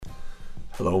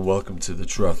Hello and welcome to the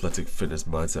True Athletic Fitness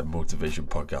Mindset Motivation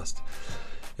Podcast.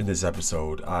 In this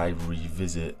episode, I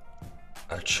revisit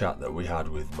a chat that we had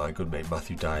with my good mate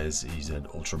Matthew Dyers. He's an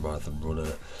ultramarathon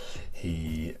runner.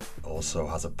 He also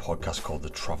has a podcast called The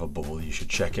Travel Bubble. You should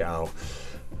check it out.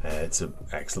 It's an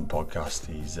excellent podcast.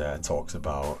 He talks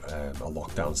about a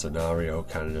lockdown scenario,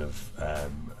 kind of a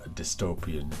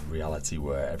dystopian reality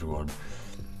where everyone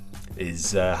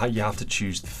is, how you have to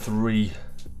choose three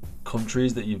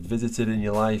countries that you've visited in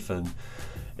your life, and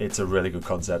it's a really good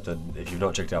concept. And if you've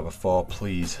not checked it out before,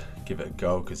 please give it a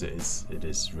go because it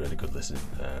is really good listening.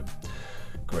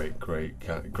 Great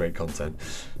content.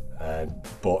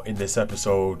 But in this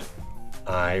episode,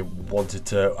 I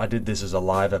did this as a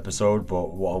live episode,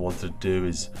 but what I wanted to do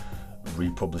is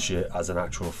republish it as an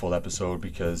actual full episode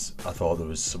because I thought there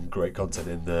was some great content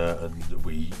in there, and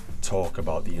we talk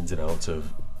about the ins and outs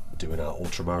of doing our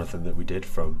ultra marathon that we did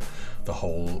from the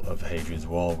whole of Hadrian's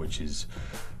Wall, which is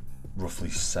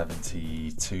roughly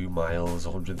 72 miles,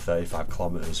 135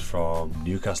 kilometres from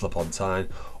Newcastle upon Tyne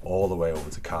all the way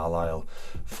over to Carlisle,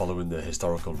 following the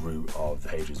historical route of the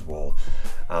Hadrian's Wall,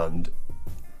 and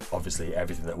obviously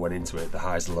everything that went into it, the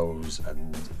highs, lows,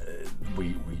 and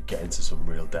we get into some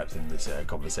real depth in this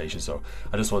conversation. So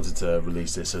I just wanted to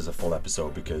release this as a full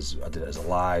episode because I did it as a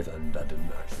live and I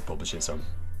didn't actually publish it. So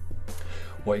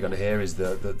what you're going to hear is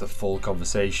the full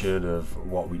conversation of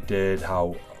what we did,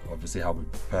 how we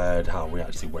prepared, how we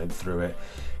actually went through it.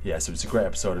 Yeah, so it's a great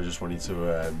episode. I just wanted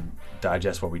to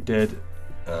digest what we did,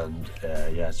 and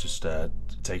it's just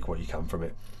take what you can from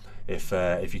it. If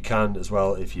you can as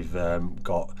well, if you've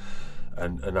got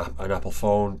an Apple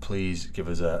phone, please give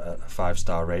us a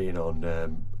 5-star rating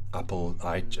on Apple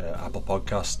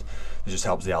Podcast. It just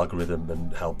helps the algorithm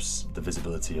and helps the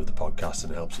visibility of the podcast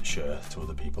and helps it share to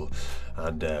other people.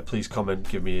 And please comment,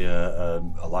 give me a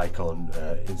like on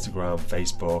Instagram,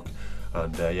 Facebook,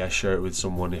 and share it with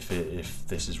someone if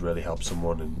this has really helped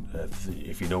someone. And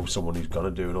if you know someone who's going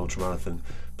to do an ultramarathon,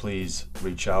 please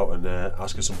reach out and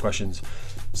ask us some questions.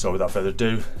 So without further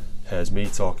ado, here's me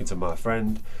talking to my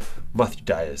friend Matthew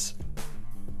Dyers.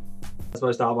 That's why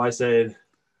I start by saying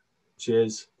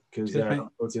cheers, because I've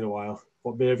not in a while.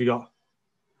 What beer have you got?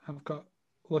 I've got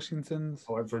Lushington's.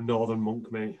 I went for a Northern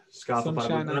Monk, mate.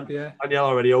 Sunshine IPA. Danielle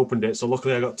already opened it, so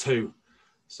luckily I got two.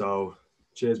 So,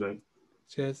 cheers, mate.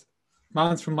 Cheers.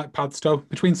 Mine's from like Padstow,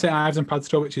 between St Ives and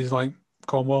Padstow, which is like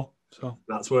Cornwall. So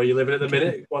that's where you're living at the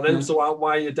minute. Well, then, so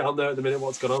why are you down there at the minute?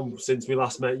 What's going on? Since we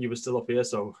last met, you were still up here.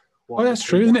 So, that's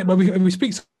true, isn't it? But we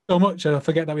speak so much, I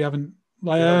forget that we haven't.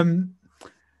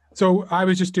 So I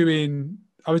was doing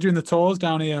the tours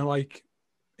down here, like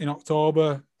in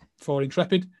October for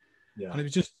Intrepid. Yeah. And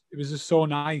it was just so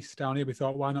nice down here. We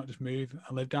thought, why not just move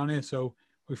and live down here? So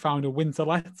we found a winter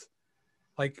let.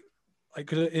 Like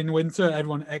cause in winter,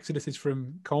 everyone exoduses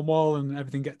from Cornwall and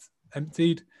everything gets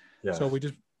emptied. Yeah. So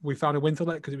we found a winter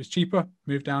let because it was cheaper.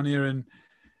 Moved down here, and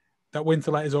that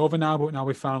winter let is over now. But now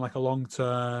we found like a long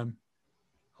term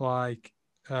house.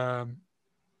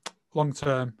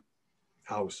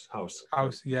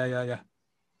 Yeah.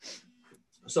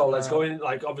 So let's go in.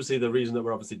 Like, obviously, the reason that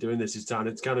we're obviously doing this is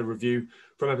to kind of review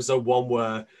from episode 1,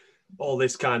 where all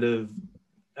this kind of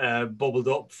bubbled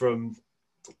up from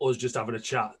us just having a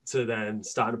chat to then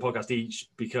starting a podcast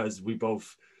each, because we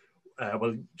both,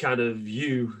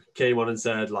 you came on and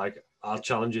said, like, I'll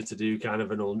challenge you to do kind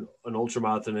of an ultra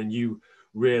marathon, and you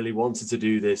really wanted to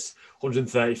do this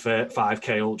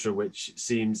 135k ultra, which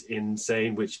seems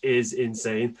insane, which is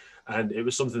insane. And it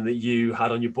was something that you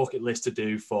had on your bucket list to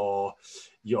do for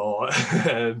your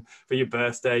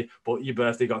birthday, but your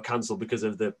birthday got cancelled because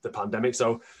of the pandemic.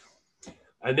 So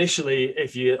initially,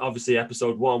 if you obviously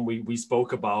episode 1, we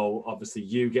spoke about obviously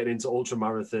you getting into ultra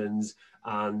marathons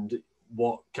and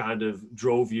what kind of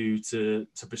drove you to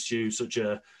pursue such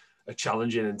a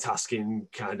challenging and tasking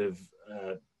kind of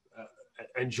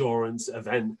endurance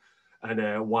event,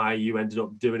 and why you ended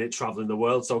up doing it, traveling the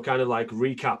world. So kind of like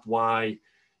recap why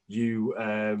you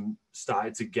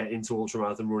started to get into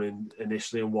ultramarathon running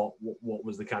initially, and what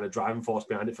was the kind of driving force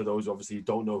behind it, for those who obviously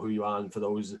don't know who you are, and for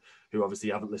those who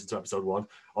obviously haven't listened to episode 1.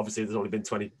 Obviously there's only been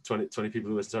 20 people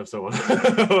who listen to episode 1.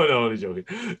 Oh no, only joking.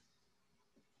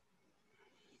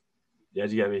 Yeah,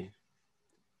 do you get me?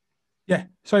 Yeah,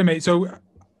 sorry mate. So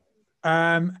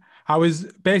I'm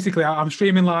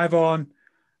streaming live on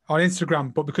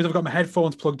Instagram, but because I've got my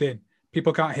headphones plugged in,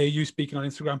 people can't hear you speaking on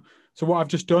Instagram. So what I've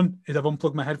just done is I've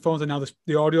unplugged my headphones, and now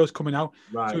the audio is coming out.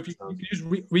 Right. So if you can just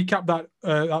recap that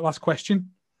last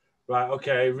question. Right.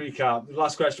 Okay. Recap. The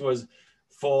last question was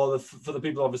for the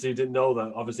people obviously who didn't know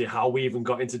that, obviously how we even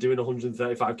got into doing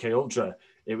 135k ultra.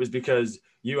 It was because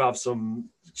you have some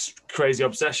crazy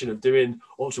obsession of doing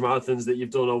ultramarathons that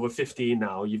you've done over 15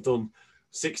 now. You've done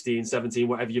 16, 17,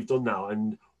 whatever you've done now.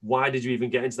 And why did you even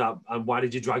get into that? And why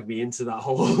did you drag me into that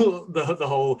whole the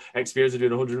whole experience of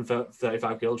doing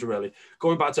 135k ultra? Really,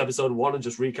 going back to episode 1 and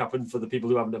just recapping for the people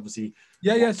who haven't obviously.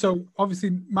 Yeah. So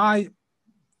obviously,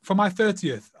 for my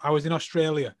 30th, I was in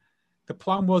Australia. The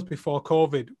plan was before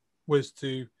COVID was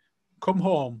to come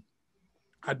home.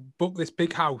 I'd book this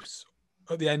big house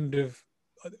at the end of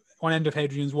one end of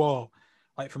Hadrian's Wall,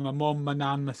 like for my mum, my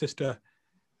nan, my sister,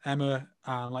 Emma,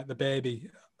 and like the baby,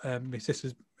 my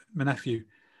sister's, my nephew.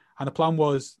 And the plan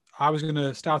was I was going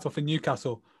to start off in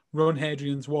Newcastle, run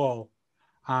Hadrian's Wall,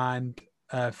 and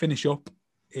finish up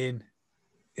in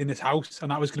this house.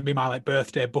 And that was going to be my like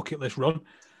birthday bucket list run.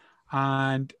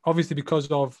 And obviously because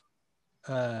of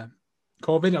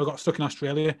COVID, I got stuck in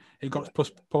Australia. It got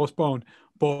postponed.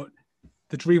 But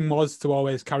the dream was to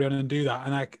always carry on and do that.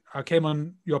 And I came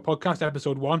on your podcast,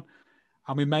 episode 1,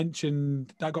 and we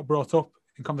mentioned that got brought up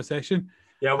in conversation.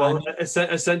 Yeah, well,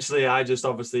 essentially, I just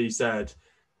obviously said,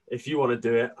 if you want to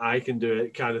do it, I can do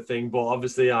it kind of thing. But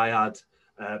obviously I had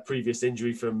a previous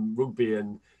injury from rugby,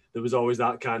 and there was always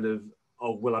that kind of,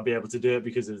 oh, will I be able to do it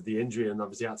because of the injury? And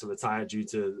obviously I had to retire due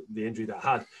to the injury that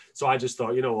I had. So I just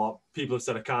thought, you know what, people have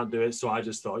said I can't do it. So I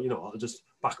just thought, you know what, I'll just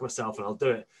back myself and I'll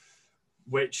do it.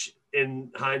 Which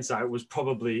in hindsight was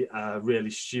probably a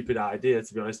really stupid idea,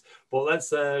 to be honest. But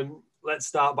let's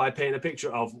start by painting a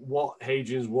picture of what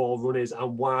Hadrian's Wall Run is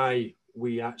and why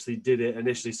we actually did it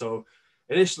initially. So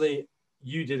initially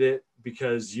you did it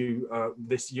because you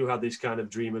had this kind of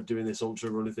dream of doing this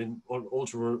ultra run this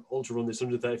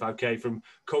 135k from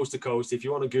coast to coast. If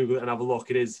you want to Google it and have a look,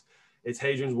 it's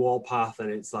Hadrian's Wall Path, and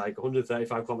it's like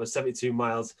 135 kilometers, 72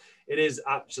 miles. It is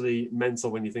actually mental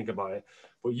when you think about it.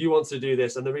 But you want to do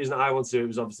this, and the reason I want to do it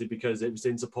was obviously because it was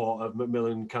in support of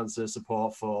Macmillan Cancer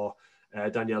Support for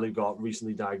Danielle, who got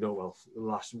recently diagnosed.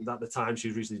 Well, at the time she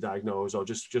was recently diagnosed, or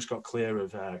just got clear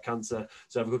of cancer,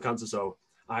 cervical cancer. So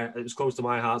it was close to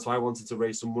my heart. So I wanted to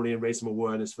raise some money and raise some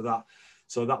awareness for that.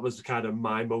 So that was kind of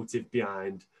my motive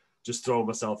behind just throwing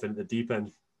myself into the deep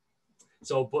end.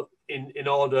 So, but in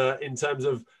terms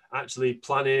of actually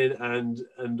planning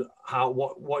and how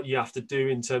what you have to do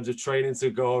in terms of training to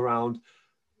go around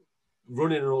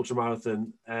running an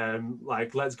ultramarathon,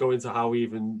 like let's go into how we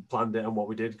even planned it and what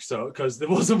we did. So, because there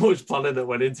wasn't much planning that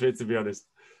went into it, to be honest.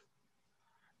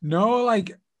 No,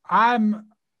 like I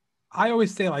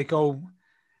always say like, oh,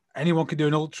 anyone could do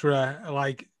an ultra,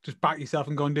 like just back yourself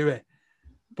and go and do it.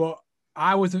 But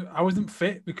I wasn't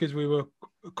fit because we were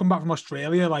come back from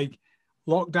Australia, like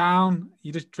lockdown,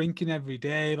 you're just drinking every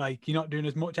day, like you're not doing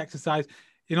as much exercise.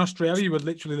 In Australia, you were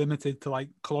literally limited to like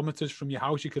kilometers from your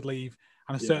house you could leave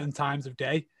and a certain times of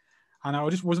day. And I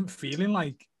just wasn't feeling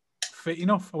like fit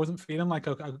enough. I wasn't feeling like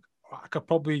I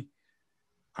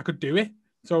could do it.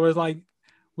 So I was like,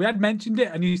 we had mentioned it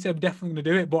and you said definitely going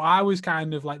to do it, but I was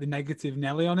kind of like the negative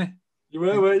Nelly on it. You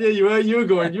were, weren't you? You were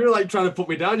going, you were like trying to put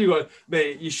me down. You were going,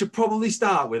 mate, you should probably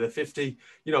start with a 50,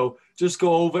 just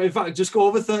go over, in fact, just go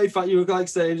over 35. You were like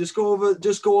saying, just go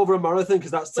over a marathon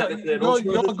because that's technically an ultra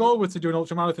marathon. Your goal was to do an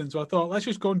ultra marathon. So I thought, let's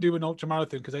just go and do an ultra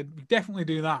marathon because I'd definitely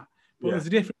do that. But there's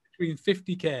a difference between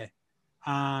 50k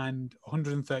and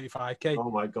 135k.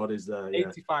 Oh my God, is there?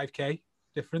 85k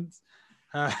difference.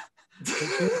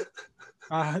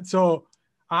 So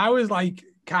I was like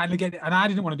kind of getting, and I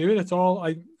didn't want to do it at all.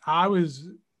 Like I was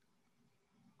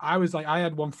like, I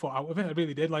had one foot out of it. I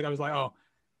really did. Like I was like, oh,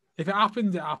 if it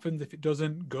happens, it happens. If it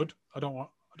doesn't, good. I don't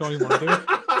even want to do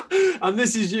it. And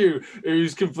this is you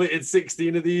who's completed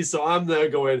 16 of these. So I'm there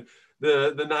going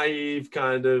the naive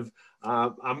kind of.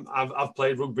 I've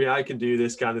played rugby. I can do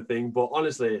this kind of thing. But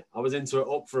honestly, I was into it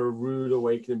up for a rude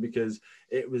awakening because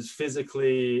it was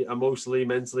physically, emotionally,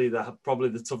 mentally probably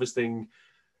the toughest thing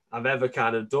I've ever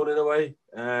kind of done in a way.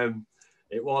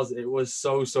 It was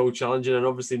so challenging, and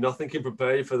obviously nothing can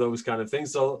prepare you for those kind of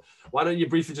things. So why don't you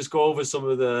briefly just go over some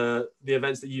of the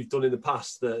events that you've done in the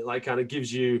past that like kind of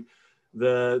gives you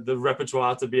the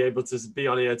repertoire to be able to be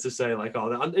on here to say like,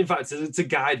 oh, in fact, to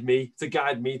guide me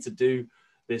to do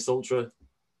this ultra.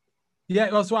 Yeah,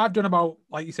 well, so I've done about,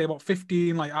 like you say, about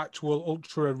 15 like actual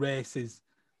ultra races,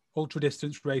 ultra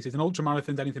distance races, and ultra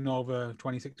marathons, anything over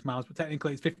 26 miles, but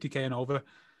technically it's 50k and over.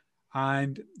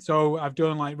 And so I've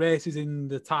done like races in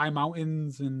the Thai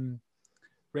mountains and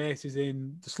races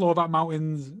in the Slovak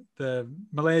mountains, the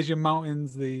Malaysian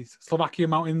mountains, the Slovakia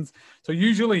mountains. So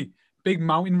usually big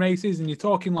mountain races, and you're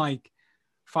talking like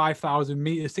 5,000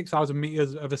 meters, 6,000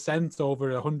 meters of ascent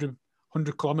over 100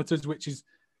 kilometers, which is,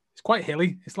 it's quite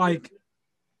hilly. It's like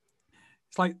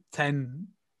 10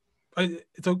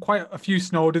 it's quite a few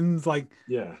Snowdens, like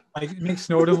it makes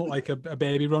Snowden look like a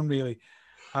baby run, really.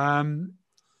 And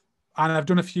I've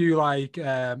done a few like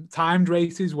timed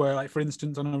races where, like, for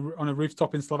instance, on a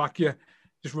rooftop in Slovakia,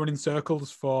 just running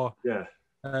circles for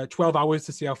 12 hours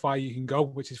to see how far you can go,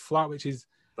 which is flat, which is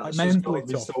that's like just mentally got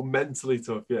to be tough. so mentally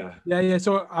tough. Yeah.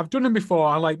 So I've done them before.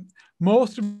 I like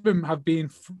most of them have been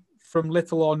from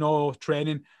little or no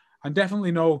training, and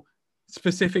definitely no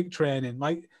specific training.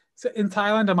 Like, so in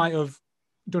Thailand, I might have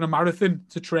done a marathon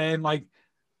to train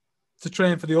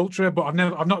for the ultra, but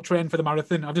I've not trained for the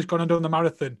marathon. I've just gone and done the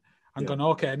marathon and gone,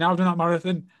 okay, now I've done that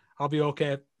marathon, I'll be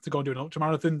okay to go and do an ultra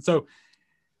marathon. So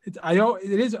it's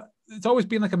always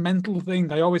been like a mental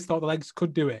thing. I always thought the legs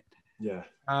could do it.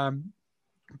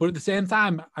 But at the same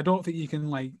time, I don't think you can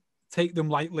like take them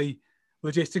lightly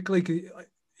logistically.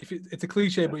 If it's a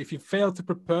cliche, but if you fail to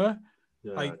prepare,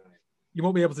 you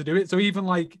won't be able to do it. So even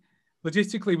like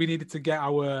logistically, we needed to get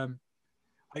our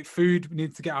like food, we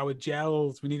needed to get our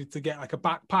gels, we needed to get like a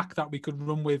backpack that we could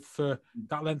run with for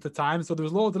that length of time. So there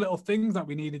was loads of little things that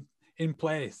we needed in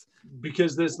place.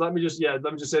 Because let me just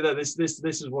say that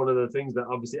this is one of the things that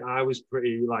obviously I was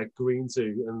pretty like green to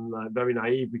and like very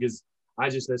naive, because I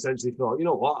just essentially thought, you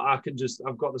know what, I've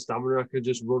got the stamina, I could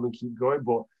just run and keep going.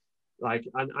 But like,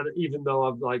 and even though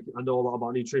I know a lot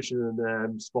about nutrition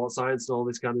and sports science and all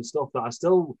this kind of stuff, that I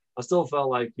still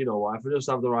felt like, you know, if I just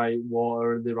have the right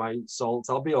water and the right salts,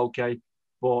 I'll be okay.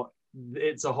 But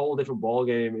it's a whole different ball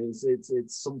game.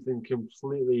 It's something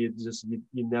completely just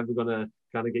you're never gonna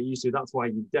kind of get used to. That's why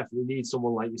you definitely need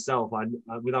someone like yourself.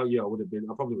 Without you,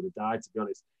 I probably would have died, to be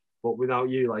honest. But without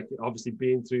you, like obviously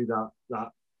being through that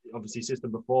obviously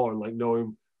system before and like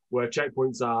knowing where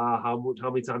checkpoints are, how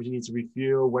many times you need to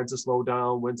refuel, when to slow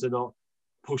down, when to not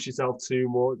push yourself too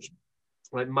much,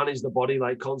 like manage the body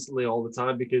like constantly all the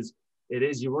time, because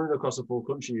you're running across a full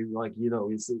country, like, you know,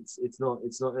 it's not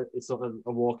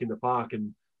a walk in the park,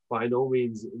 and by no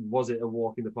means was it a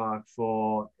walk in the park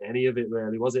for any of it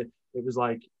really, was it? It was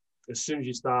like as soon as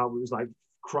you start, it was like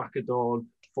crack of dawn,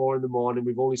 4 a.m.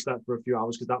 We've only slept for a few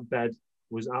hours because that bed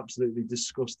was absolutely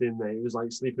disgusting, mate. It was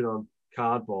like sleeping on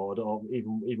cardboard, or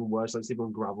even worse, like sleeping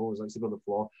on gravel. It was like sleeping on the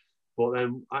floor. But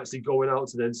then actually going out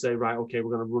to then say, right, okay,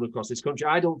 we're going to run across this country.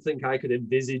 I don't think I could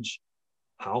envisage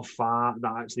how far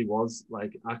that actually was.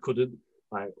 Like I couldn't.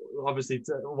 Like obviously,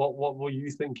 what were you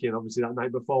thinking? Obviously that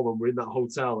night before when we're in that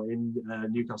hotel in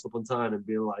Newcastle upon Tyne and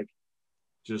being like,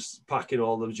 just packing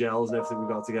all the gels and everything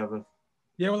we got together.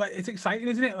 Yeah, well, like, it's exciting,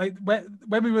 isn't it? Like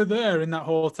when we were there in that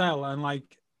hotel and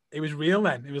like it was real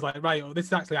then. It was like, right, this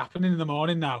is actually happening in the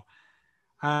morning now.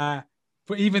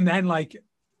 But even then, like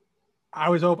I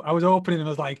was opening and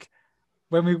I was like,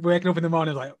 when we were waking up in the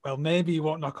morning, I was like, well, maybe you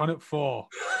won't knock on at 4.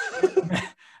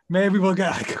 Maybe we'll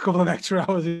get like a couple of extra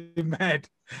hours in bed.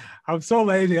 I'm so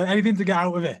lazy, anything to get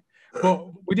out of it. But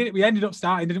we did it. We ended up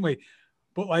starting, didn't we?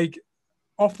 But like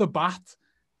off the bat,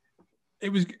 it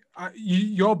was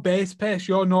your base pace,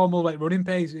 your normal like running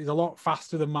pace is a lot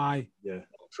faster than my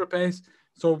ultra pace.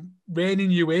 So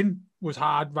reining you in was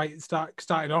hard, right?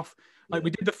 Starting off, like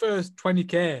we did the first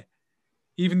 20k,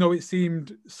 even though it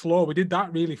seemed slow, we did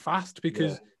that really fast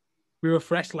because we were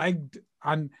fresh legged.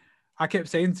 And I kept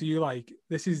saying to you, like,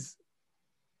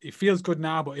 it feels good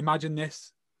now, but imagine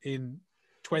this in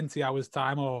 20 hours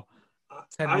time or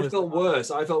 10 hours.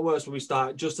 I felt worse when we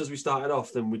started, just as we started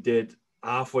off, than we did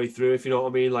halfway through, if you know what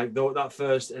I mean. Like that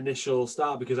first initial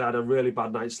start, because I had a really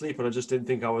bad night's sleep and I just didn't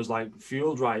think I was like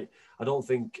fueled right. I don't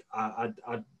think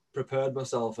I'd prepared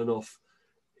myself enough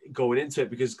going into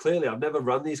it, because clearly I've never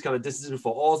run these kind of distances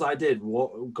before. All I did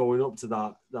going up to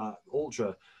that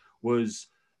ultra was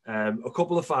a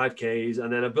couple of 5Ks,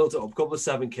 and then I built it up, a couple of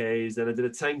 7Ks, then I did a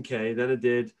 10K, then I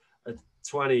did a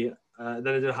 20, then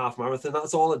I did a half marathon.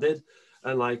 That's all I did.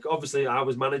 And like, obviously I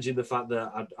was managing the fact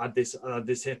that I had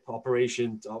this hip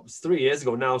operation. It was 3 years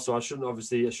ago now, so I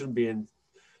shouldn't be in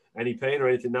any pain or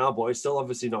anything now, but it's still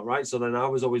obviously not right. So then I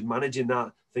was always managing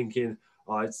that, thinking,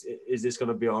 is this going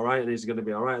to be all right? And is it going to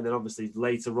be all right? And then obviously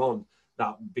later on,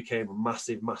 that became a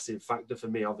massive, massive factor for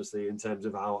me, obviously, in terms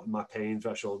of how my pain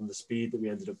threshold and the speed that we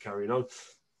ended up carrying on.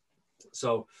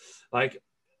 So like,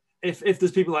 if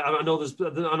there's people, like, I know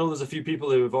there's a few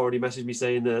people who have already messaged me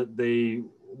saying that they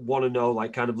want to know,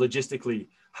 like, kind of logistically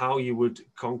how you would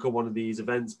conquer one of these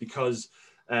events, because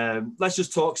let's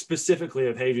just talk specifically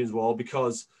of Hadrian's Wall,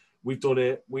 because we've done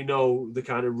it. We know the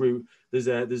kind of route. There's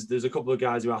a couple of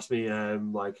guys who asked me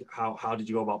like, how did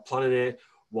you go about planning it?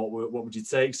 What would you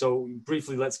take? So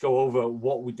briefly, let's go over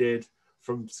what we did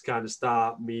from kind of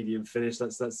start, medium, finish.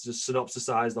 Let's just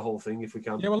synopsisize the whole thing if we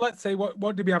can. Yeah, well, let's say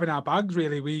what did we have in our bags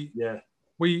really? We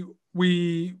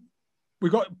we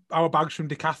got our bags from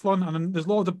Decathlon, and then there's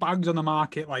loads of bags on the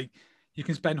market. Like you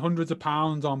can spend hundreds of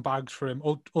pounds on bags from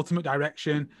Ultimate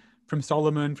Direction, from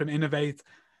Solomon, from Innovate,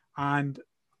 and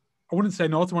I wouldn't say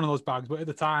no to one of those bags, but at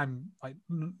the time, like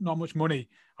not much money,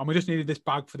 and we just needed this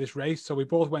bag for this race, so we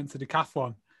both went to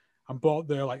Decathlon and bought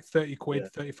the like 30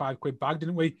 quid, 35 quid bag,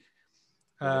 didn't we?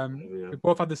 We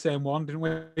both had the same one, didn't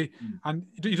we? And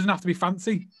it doesn't have to be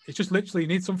fancy. It's just literally you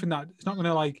need something that it's not going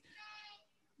to like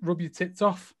rub your tits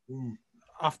off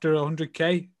after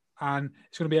 100k, and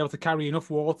it's going to be able to carry enough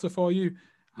water for you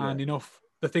and enough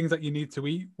the things that you need to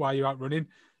eat while you're out running.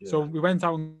 So we went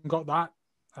out and got that,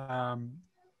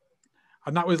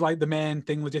 and that was like the main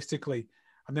thing logistically.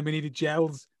 And then we needed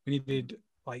gels, we needed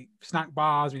like snack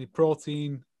bars, we needed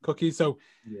protein, cookies. So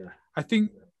I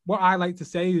think what I like to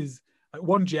say is like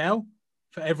one gel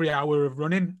for every hour of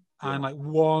running, and like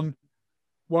one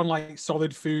like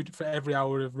solid food for every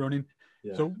hour of running.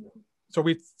 So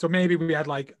maybe we had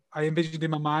like, I envisioned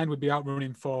in my mind we'd be out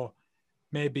running for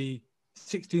maybe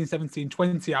 16, 17,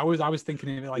 20 hours. I was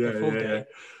thinking of it like a full day.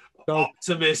 So,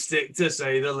 optimistic to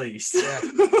say the least.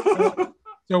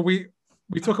 So we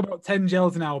took about 10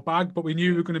 gels in our bag, but we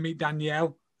knew we were going to meet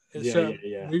Danielle. So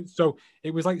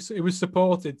it was like, it was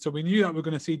supported. So we knew that we were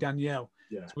going to see Danielle.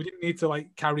 So we didn't need to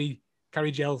like carry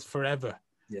gels forever.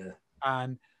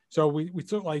 And so we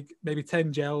took like maybe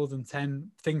 10 gels and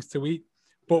 10 things to eat.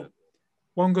 But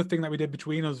one good thing that we did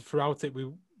between us throughout it,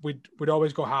 we'd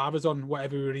always go halvers on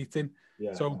whatever we were eating.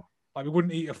 So like we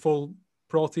wouldn't eat a full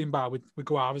protein bar, we'd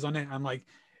go halvers on it. And like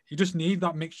you just need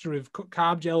that mixture of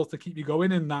carb gels to keep you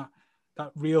going, and that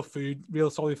real food, real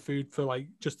solid food for like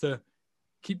just to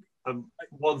keep.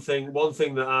 One thing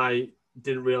that I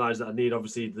didn't realize that I need,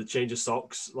 obviously, the change of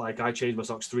socks. Like I changed my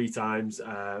socks 3 times,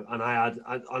 and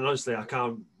honestly, I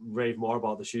can't rave more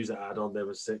about the shoes that I had on. They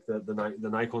were sick. The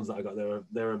Nikons that I got,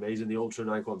 they were amazing. The Ultra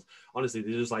Nikons, honestly,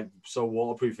 they're just like so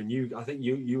waterproof. And I think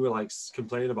you were like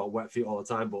complaining about wet feet all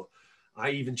the time, but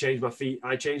I even changed my feet.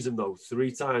 I changed them though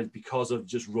 3 times because of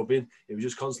just rubbing. It was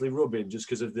just constantly rubbing, just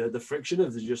because of the friction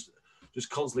of the just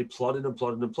constantly plodding.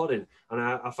 And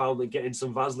I found that getting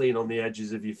some Vaseline on the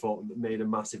edges of your foot made a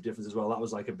massive difference as well. That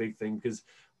was like a big thing, because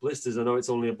blisters, I know it's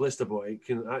only a blister, but it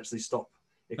can actually stop.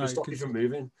 It can stop you from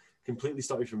moving, completely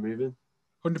stop you from moving.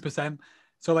 100%.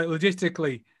 So like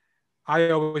logistically, I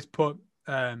always put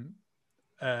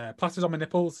plasters on my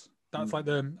nipples. That's like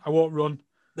I won't run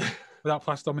without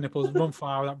plasters on my nipples, run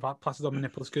far without plasters on my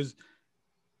nipples, because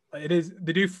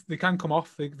they can come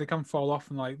off, they can fall off,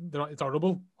 and like it's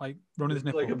horrible, like running his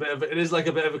nipple. It is like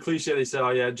a bit of a cliche. They say,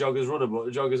 oh yeah, jogger's runner,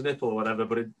 but jogger's nipple or whatever,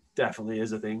 but it definitely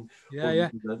is a thing.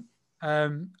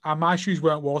 And my shoes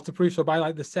weren't waterproof, so by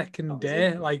like the second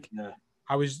day,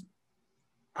 I was,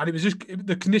 and it was just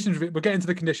the conditions. We're getting to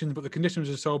the conditions, but the conditions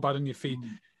are so bad on your feet.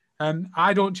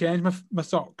 I don't change my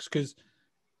socks because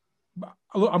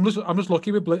I'm just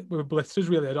lucky with blisters.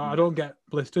 Really, I don't get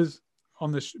blisters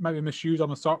on maybe my shoes, on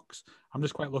my socks. I'm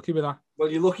just quite lucky with that.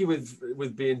 Well, you're lucky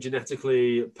with being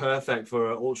genetically perfect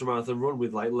for an ultramarathon run,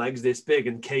 with like legs this big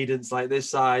and cadence like this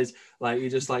size. Like you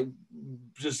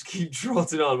just keep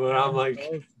trotting on, where I'm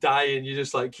like dying. You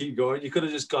just like keep going. You could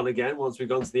have just gone again once we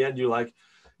got to the end. You're like,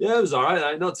 yeah, it was all right.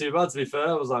 Like, not too bad, to be fair.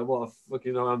 I was like, what a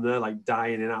fucking, I'm there like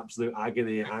dying in absolute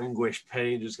agony, anguish,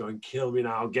 pain, just going, kill me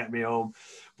now, get me home.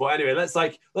 But anyway, let's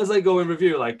go in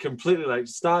review, like completely, like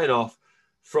starting off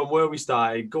from where we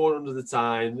started, going under the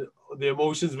time, the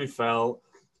emotions we felt,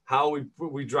 how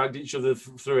we dragged each other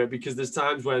through it, because there's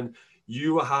times when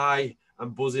you were high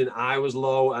and buzzing, I was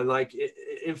low, and like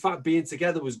in fact being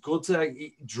together was good to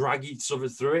like, drag each other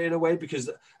through it in a way, because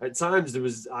at times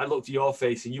I looked at your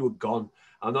face and you were gone.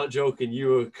 I'm not joking, you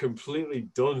were completely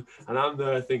done, and I'm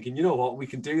there thinking, you know what, we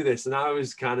can do this, and I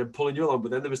was kind of pulling you along,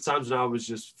 but then there was times when I was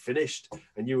just finished,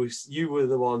 and you were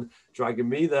the one dragging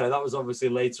me there. That was obviously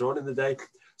later on in the day.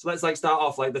 So let's like start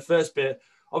off like the first bit.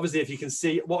 Obviously, if you can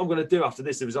see what I'm going to do after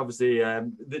this, it was obviously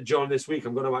that during this week,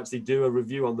 I'm going to actually do a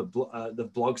review on the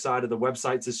blog side of the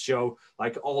website to show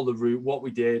like all the route, what we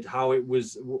did, how it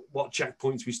was, what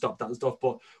checkpoints we stopped at and stuff.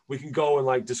 But we can go and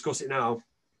like discuss it now,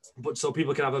 but so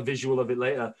people can have a visual of it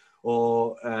later,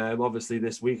 or obviously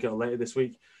this week or later this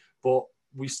week. But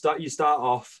you start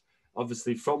off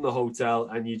obviously from the hotel,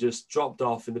 and you just dropped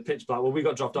off in the pitch black. Well, we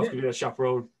got dropped off because we had a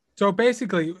chaperone. So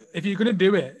basically, if you're going to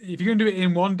do it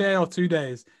in 1 day or 2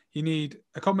 days, you need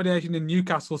accommodation in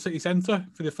Newcastle city centre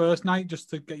for the first night just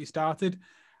to get you started.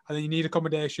 And then you need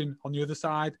accommodation on the other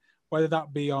side, whether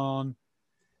that be in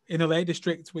the Lake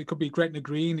District, it could be Gretna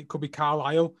Green, it could be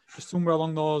Carlisle, just somewhere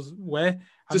along those way.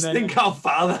 And think how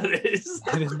far that is.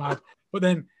 It is mad. But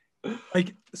then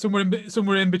like somewhere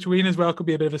in between as well could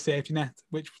be a bit of a safety net,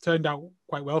 which turned out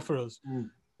quite well for us.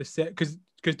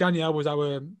 Because Danielle was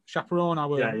our chaperone,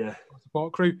 our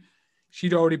support crew.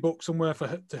 She'd already booked somewhere for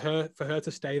her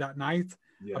to stay that night,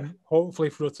 and hopefully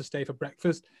for us to stay for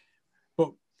breakfast.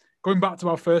 But going back to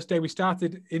our first day, we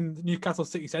started in Newcastle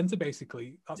city centre.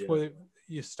 Basically, that's where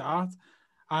you start,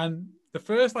 and the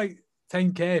first like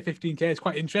 10k, 15k is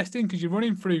quite interesting because you're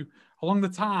running through along the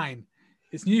Tyne.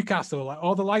 It's Newcastle, like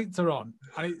all the lights are on,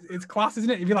 and it's class, isn't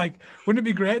it? You'd be like, wouldn't it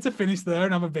be great to finish there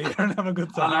and have a beer and have a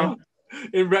good time?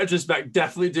 In retrospect,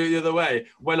 definitely do it the other way.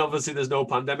 When obviously there's no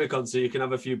pandemic on, so you can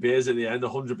have a few beers at the end,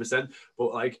 100%.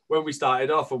 But like when we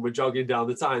started off and we're jogging down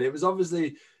the Tyne, it was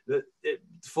obviously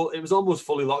it was almost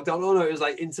fully locked down. Oh no, it was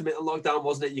like intermittent lockdown,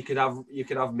 wasn't it? You could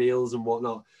have meals and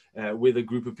whatnot with a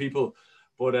group of people,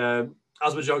 but.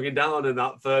 As we're jogging down and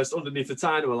that first underneath the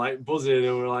Tyne, we're like buzzing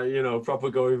and we're like, proper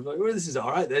going, like, well, this is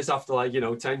all right. This after like, 10,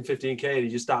 15K and you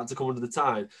just start to come under the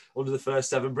Tyne, under the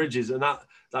first 7 bridges. And that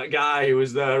guy who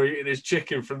was there eating his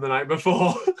chicken from the night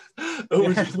before.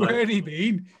 Where had he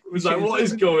been? It was like, what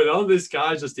is going on? This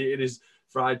guy's just eating his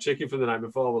fried chicken from the night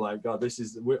before. We're like, God,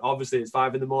 obviously it's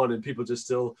 5 a.m. People just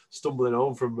still stumbling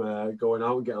home from going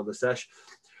out and getting on the sesh.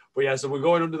 But yeah, so we're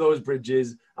going under those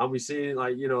bridges and we see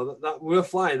like, that we were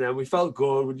flying there and we felt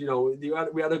good.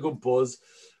 We had a good buzz,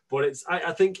 but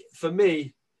I think for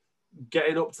me,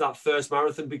 getting up to that first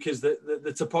marathon, because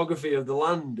the topography of the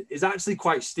land is actually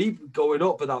quite steep going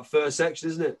up at that first section,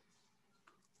 isn't it?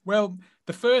 Well,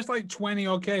 the first like 20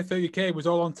 or 30K was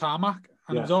all on tarmac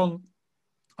and it was all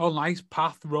nice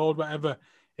path, road, whatever.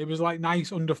 It was like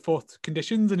nice underfoot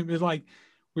conditions. And it was like,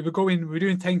 we were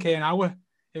doing 10K an hour.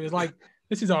 It was like,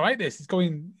 this is all right. It's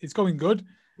going good.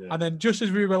 Yeah. And then just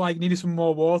as we were like needed some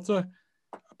more water,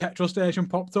 a petrol station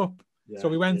popped up. Yeah, so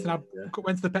we went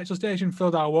went to the petrol station,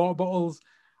 filled our water bottles,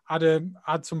 had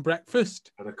some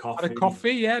breakfast, had a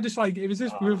coffee. Yeah, just like it was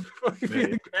just we were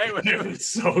feeling great. It was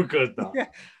so good that. Yeah.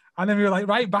 And then we were like,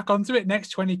 right, back onto it,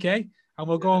 next 20K, and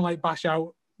we'll go and like bash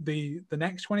out the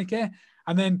next 20K,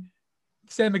 and then.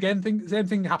 Same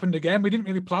thing happened again. We didn't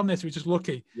really plan this. We were just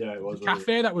lucky. Yeah, it was. The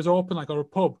cafe that was open, like, or a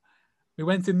pub. We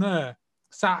went in there,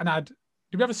 sat and had.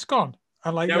 Did we have a scone?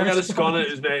 And like, we had a scone.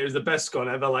 It was the best scone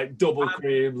ever. Like double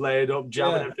cream, laid up,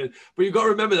 jam and everything. But you've got to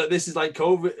remember that this is like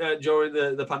COVID during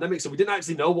the pandemic, so we didn't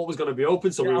actually know what was going to be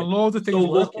open. So we were loads of things so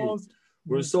lucky.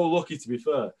 We were so lucky, to be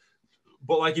fair.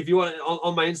 But like, if you want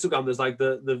on my Instagram, there's like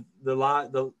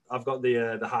I've got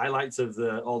the highlights of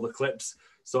all the clips.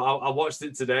 So I watched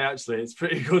it today. Actually, it's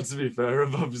pretty good, to be fair,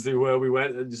 of obviously where we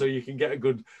went, and so you can get a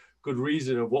good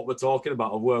reason of what we're talking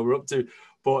about and where we're up to.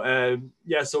 But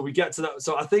so we get to that.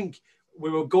 So I think we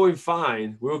were going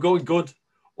fine. We were going good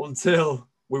until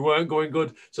we weren't going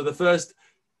good. So the first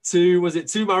two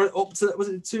marathons?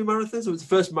 It was the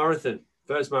first marathon.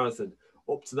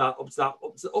 Up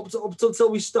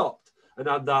until we stopped and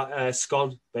had that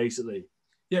scone basically.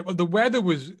 Yeah, well, the weather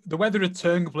had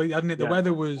turned completely, hadn't it? The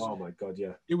weather was. Oh my God,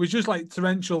 yeah. It was just like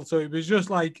torrential, so it was just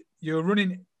like you're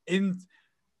running in.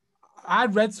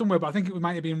 I'd read somewhere, but I think it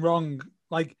might have been wrong.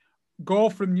 Like, go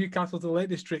from Newcastle to the Lake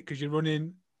District because you're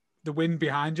running the wind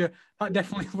behind you. That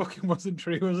definitely fucking wasn't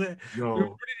true, was it? No. We were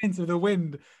running into the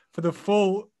wind for the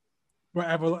full.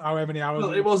 However many hours.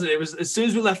 Well, it wasn't. It was as soon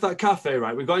as we left that cafe,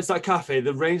 right? We got into that cafe,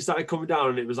 the rain started coming down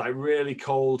and it was like really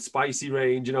cold, spicy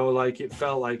rain, like it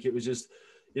felt like it was just,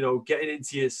 getting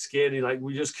into your skin and like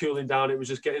we're just cooling down. It was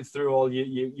just getting through all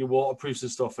your waterproofs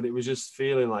and stuff. And it was just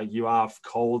feeling like you are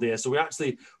cold here. So we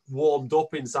actually warmed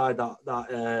up inside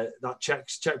that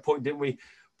checkpoint, didn't we?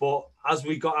 But as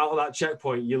we got out of that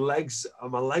checkpoint,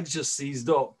 my legs just seized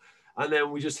up. And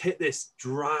then we just hit this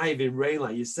driving rain,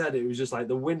 like you said. It was just like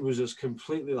the wind was just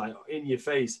completely like in your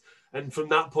face. And from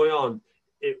that point on,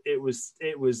 it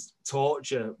was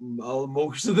torture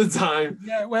most of the time.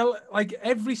 Yeah, well, like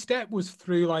every step was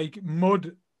through like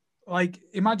mud. Like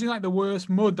imagine like the worst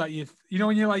mud that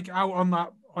when you're like out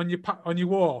on your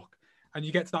walk and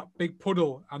you get to that big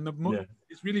puddle and the mud,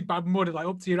 it's really bad mud, like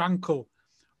up to your ankle,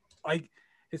 like.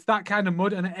 It's that kind of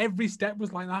mud, and every step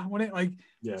was like that, wasn't it? Like,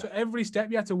 so every step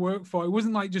you had to work for. It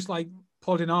wasn't like just like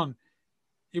plodding on.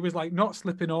 It was like not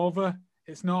slipping over.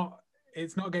 It's not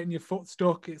getting your foot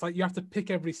stuck. It's like you have to pick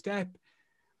every step,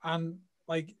 and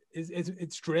like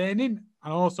it's draining,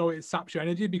 and also it saps your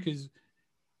energy because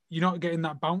you're not getting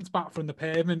that bounce back from the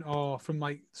pavement or from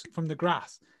the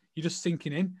grass. You're just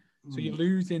sinking in, so you're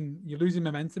losing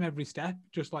momentum every step.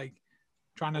 Just like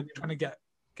trying to get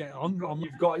on.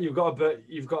 You've got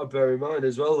to bear in mind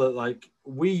as well that like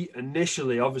we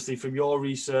initially, obviously from your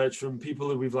research, from people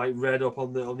who we've like read up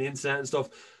on the internet and stuff,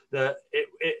 that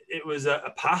it was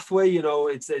a pathway. You know,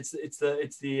 it's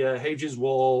the Hadrian's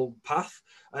Wall path,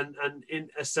 and in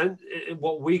a sense,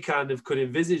 what we kind of could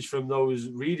envisage from those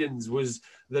readings was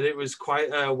that it was quite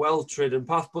a well-trodden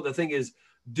path. But the thing is,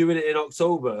 doing it in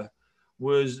October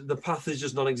was the path is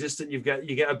just non-existent. You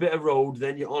get a bit of road,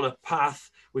 then you're on a path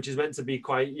which is meant to be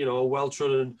quite, you know, a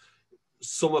well-trodden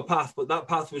summer path, but that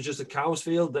path was just a cow's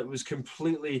field that was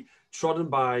completely trodden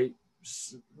by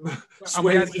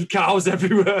swathes of cows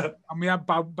everywhere. And we had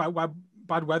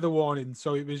bad weather warnings,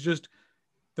 so it was just,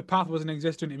 the path wasn't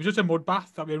existent. It was just a mud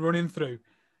bath that we were running through.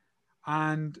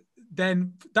 And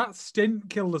then that stint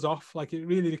killed us off. Like, it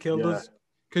really killed us,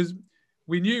 because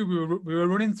we knew we were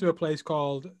running to a place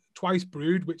called Twice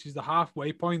Brood, which is the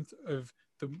halfway point of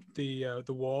the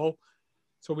wall.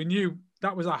 So we knew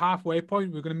that was our halfway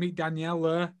point. We were going to meet Danielle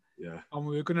there, and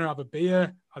we were going to have a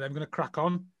beer, and then we're going to crack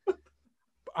on.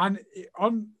 And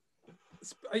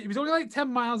it was only like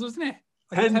 10 miles, wasn't it?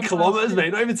 Like 10 kilometers,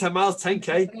 mate. Not even 10 miles,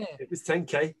 10K. It was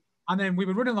 10K. And then we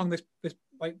were running along this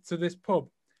like to this pub,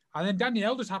 and then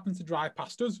Danielle just happened to drive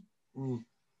past us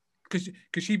because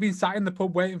she'd been sat in the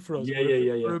pub waiting for us.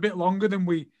 For a bit longer than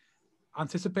we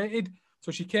anticipated.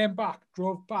 So she came back,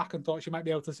 drove back, and thought she might be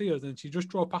able to see us, and she just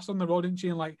drove past on the road, didn't she?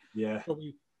 And so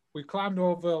we climbed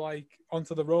over like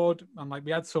onto the road, and like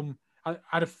we had some. I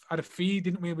had a feed,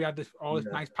 didn't we? We had this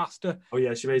nice pasta. Oh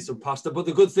yeah, she made some pasta. But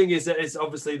the good thing is that it's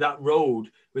obviously that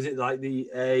road. Was it like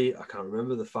I can't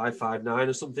remember, the 559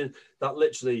 or something? That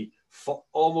literally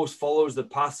almost follows the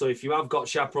path. So if you have got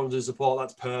chaperones and support,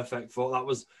 that's perfect.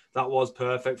 That was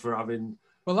perfect for having.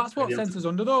 Well, that's what sent us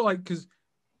under though, like because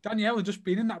Danielle had just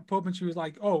been in that pub and she was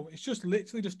like, "Oh, it's just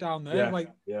literally just down there, like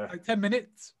 10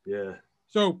 minutes." Yeah.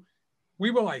 So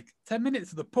we were like 10 minutes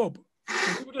to the pub.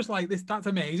 So we were just like, that's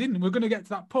amazing. We're going to get to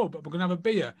that pub, we're going to have a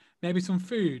beer, maybe some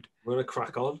food. We're going to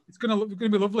crack on. It's going to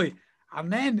be lovely.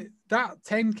 And then that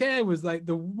 10K was like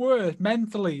the worst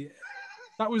mentally.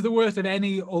 That was the worst of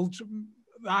any ultra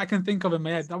that I can think of in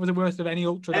my head. That was the worst of any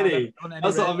ultra.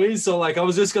 That's what I mean. So like, I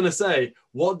was just going to say,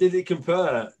 what did it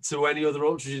compare to any other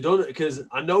ultras you've done? Because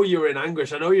I know you were in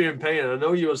anguish. I know you're in pain. I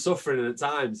know you were suffering at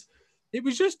times. It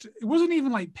wasn't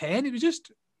even like pain. It was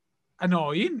just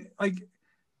annoying. Like,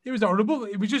 it was horrible.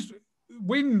 It was just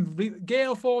wind,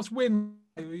 gale force wind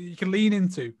you can lean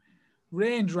into,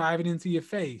 rain driving into your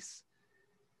face,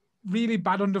 really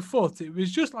bad underfoot. It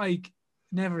was just like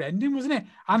never ending, wasn't it?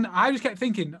 And I just kept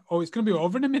thinking, oh, it's going to be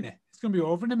over in a minute. It's going to be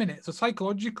over in a minute. So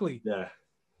psychologically,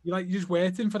 you're just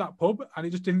waiting for that pub, and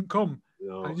it just didn't come.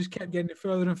 No. And it just kept getting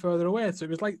further and further away. So it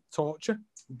was like torture.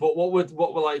 But what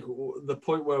were like the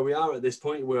point where we are at this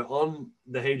point? We're on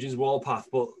the Hadrian's Wall path,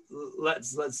 but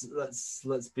let's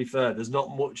be fair. There's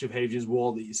not much of Hadrian's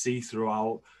Wall that you see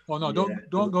throughout. Oh no!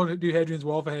 Don't go to do Hadrian's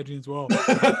Wall for Hadrian's Wall.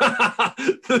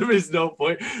 There is no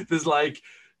point. There's like,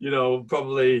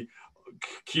 probably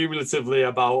cumulatively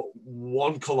about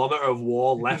 1 kilometer of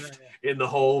wall left in the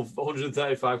whole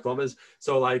 135 kilometers.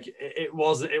 So like it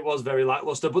was very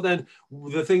lackluster. But then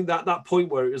the thing that point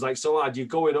where it was like so hard, you're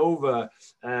going over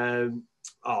the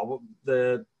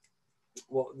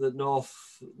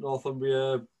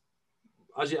Northumbria.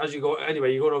 As you go,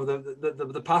 anyway, you're going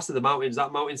over the pass of the mountains,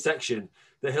 that mountain section,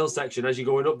 the hill section. As you're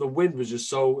going up, the wind was just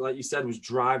so, like you said, was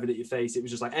driving at your face. It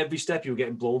was just like every step you were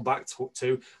getting blown back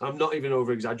to. I'm not even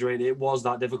over exaggerating. It was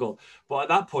that difficult. But at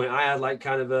that point, I had like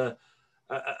kind of a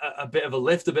bit of a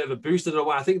lift, a bit of a boost. I don't know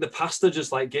why. I think the pasta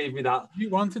just like gave me that. You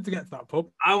wanted to get to that pub.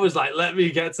 I was like, let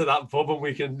me get to that pub and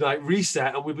we can like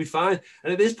reset and we'll be fine.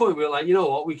 And at this point, we were like, you know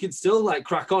what, we can still like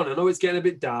crack on. I know it's getting a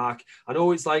bit dark. I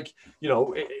know it's like,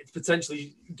 it's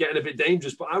potentially getting a bit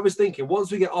dangerous. But I was thinking once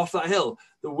we get off that hill,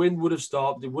 the wind would have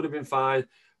stopped. It would have been fine.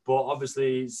 But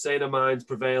obviously, saner minds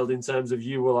prevailed in terms of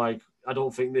you were like, I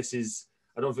don't think this is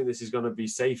going to be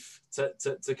safe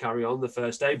to carry on the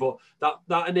first day. But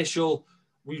that initial,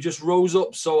 we just rose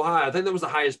up so high. I think that was the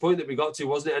highest point that we got to,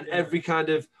 wasn't it? And every kind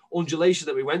of undulation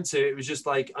that we went to, it was just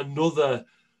like another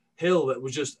hill that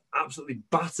was just absolutely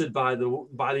battered by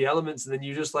the elements. And then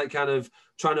you just like kind of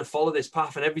trying to follow this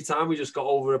path. And every time we just got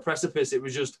over a precipice, it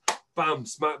was just bam,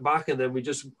 smack back. And then we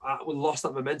lost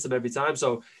that momentum every time.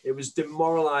 So it was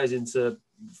demoralizing to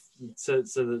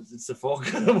fuck.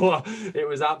 It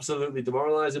was absolutely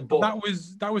demoralizing. But that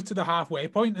was to the halfway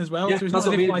point as well. Yeah, so that's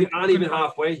what I mean. We aren't even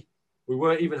halfway. We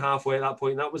weren't even halfway at that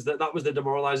point. That was the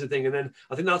demoralizing thing. And then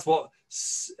I think that's what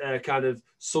kind of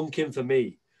sunk in for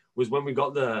me was when we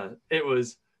got there. It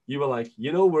was, you were like,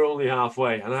 we're only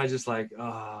halfway, and I just like,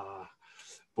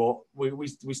 but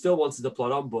we still wanted to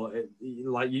plod on. But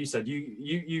like you said,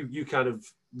 you kind of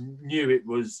knew it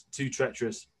was too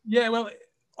treacherous. Yeah, well,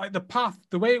 like the path,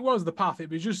 the way it was, it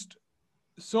was just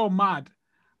so mad.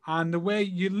 And the way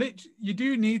you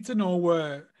do need to know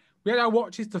where we had our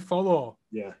watches to follow.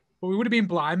 Yeah. But we would have been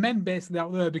blind men basically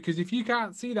out there, because if you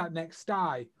can't see that next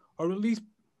sty, or at least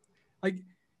like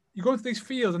you go into these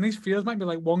fields, and these fields might be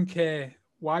like 1K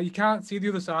wide, you can't see the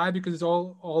other side because it's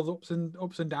all ups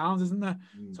and downs, isn't there?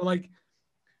 So like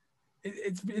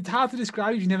it's hard to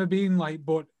describe if you've never been, like,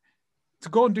 but to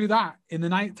go and do that in the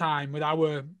nighttime with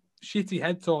our shitty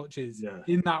head torches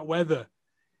in that weather,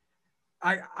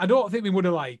 I don't think we would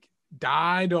have like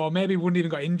died, or maybe wouldn't even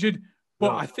got injured.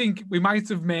 But I think we might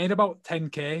have made about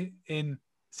 10K in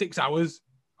 6 hours,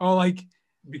 or like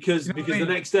because you know the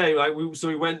next day, like we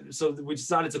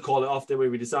decided to call it off, didn't we?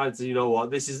 We decided to, you know what,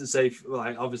 this isn't safe.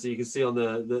 Like obviously you can see on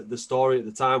the story at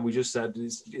the time, we just said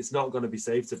it's not going to be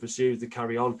safe to pursue, to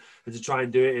carry on, and to try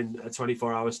and do it in a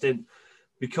 24-hour stint.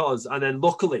 And then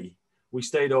luckily we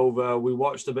stayed over, we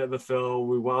watched a bit of a film,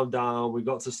 we wound down, we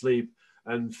got to sleep,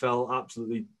 and felt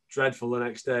absolutely dreadful the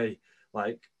next day.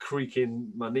 Like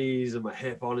creaking my knees and my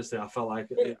hip. Honestly, I felt like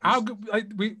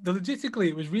logistically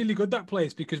it was really good, that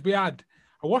place, because we had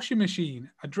a washing machine,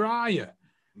 a dryer,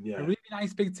 a really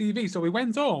nice big TV. So we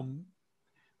went home,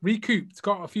 recouped,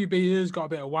 got a few beers, got a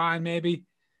bit of wine maybe,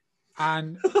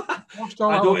 and washed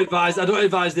all I don't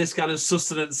advise this kind of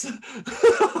sustenance.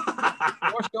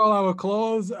 Washed all our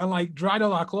clothes and like dried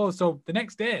all our clothes. So the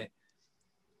next day,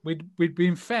 we'd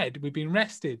been fed, we'd been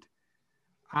rested,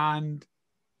 and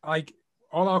like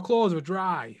all our clothes were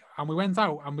dry, and we went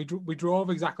out and we drove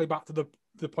exactly back to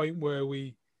the point where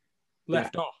we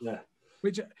left off. Yeah.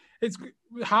 Which it's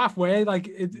halfway. Like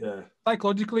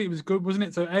psychologically, it was good, wasn't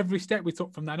it? So every step we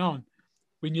took from then on,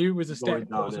 we knew it was a step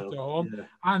closer to home. Yeah.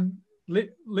 And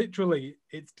literally,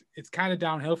 it's kind of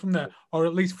downhill from there, or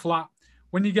at least flat.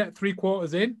 When you get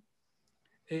 3/4 in,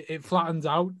 it flattens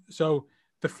out. So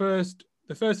the first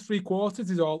 3/4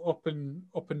 is all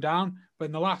up and down, but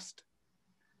in the last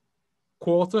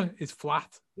quarter is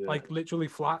flat, like literally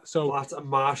flat. So flat and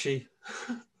marshy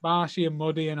and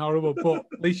muddy and horrible, but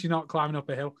at least you're not climbing up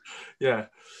a hill. Yeah,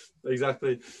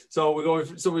 exactly. So we're going.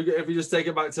 If we just take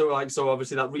it back to like, so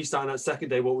obviously that restarting that second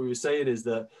day, what we were saying is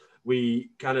that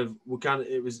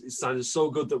it sounded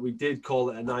so good that we did call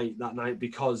it a night that night,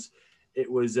 because it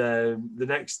was the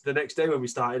next day when we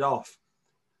started off.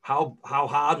 How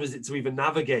hard was it to even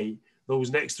navigate those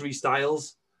next 3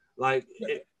 styles? Like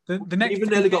the next even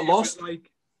nearly got lost.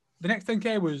 Like the next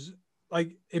 10K was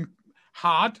like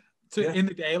hard in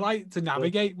the daylight to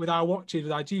navigate with our watches,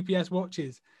 with our GPS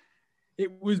watches.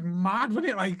 It was mad, wasn't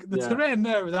it? Like the terrain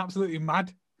there was absolutely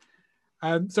mad.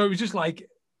 So it was just like,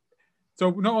 so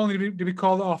not only did we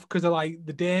call it off because of like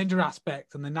the danger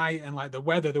aspect and the night and like the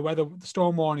weather, the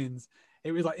storm warnings.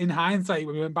 It was like, in hindsight,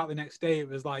 when we went back the next day, it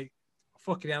was like,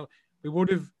 fucking hell, we would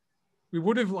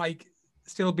have like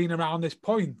still been around this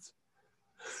point.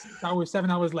 7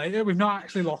 hours later, we've not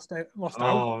actually lost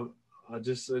out. I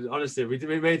just honestly, we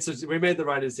made the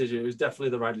right decision. It was definitely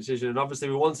the right decision, and obviously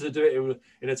we wanted to do it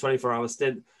in a 24-hour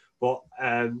stint. But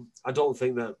I don't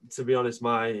think that, to be honest,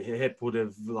 my hip would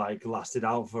have like lasted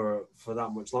out for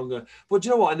that much longer. But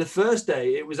you know what? In the first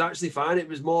day, it was actually fine. It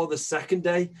was more the second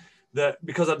day that,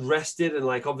 because I'd rested and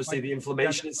like obviously the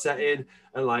inflammation had set in,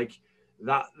 and like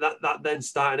that then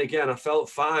started again. I felt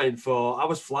fine I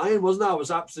was flying, wasn't I? I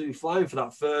was absolutely flying for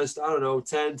that first, I don't know,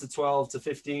 10 to 12 to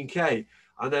 15K.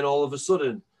 And then all of a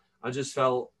sudden, I just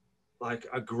felt like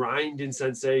a grinding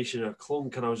sensation, a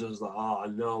clunk, and I was just like, oh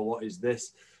no, what is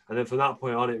this? And then from that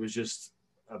point on, it was just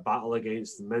a battle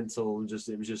against the mental. It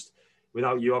was just,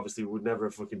 without you, obviously, we would never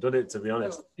have fucking done it, to be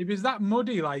honest. It was that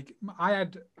muddy. Like I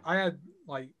had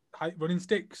like running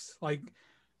sticks, like,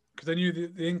 because I knew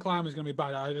the incline was going to be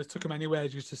bad. I just took them anywhere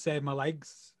just to save my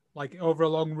legs, like over a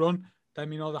long run. Then,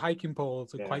 the hiking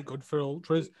poles are quite good for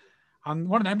ultras. And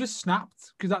one of them just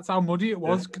snapped because that's how muddy it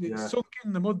was. Because it sunk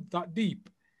in the mud that deep.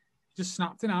 It just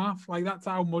snapped in half. Like, that's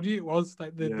how muddy it was.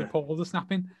 Like the poles are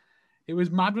snapping. It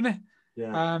was mad, wasn't it?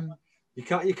 Yeah. You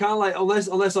can't like, unless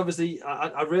obviously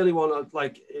I really want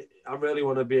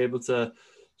to be able to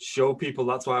show people.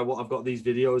 That's why I've got these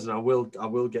videos, and I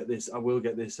will get this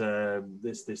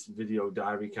video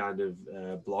diary kind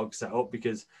of blog set up,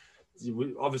 because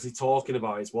obviously talking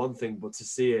about it's one thing, but to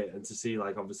see it and to see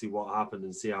like obviously what happened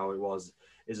and see how it was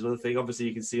is another thing. Obviously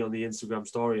you can see on the Instagram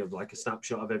story of like a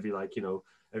snapshot of every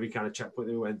every kind of checkpoint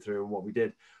that we went through and what we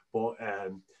did. But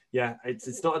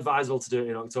it's not advisable to do it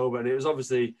in October. And it was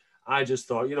obviously, I just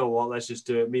thought, you know what, let's just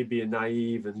do it. Me being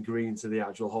naive and green to the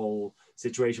actual whole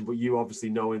situation, but you obviously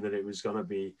knowing that it was going to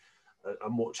be a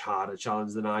much harder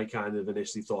challenge than I kind of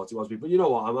initially thought it was. But you know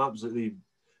what, I'm absolutely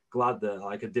glad that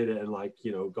like I did it and like,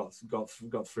 you know,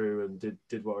 got through and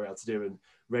did what we had to do and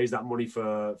raise that money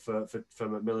for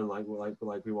Macmillan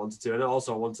like we wanted to. And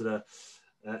also I wanted to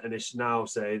now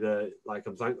say that like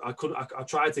I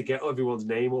tried to get everyone's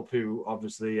name up who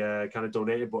obviously kind of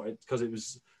donated, but because it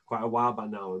was quite a while back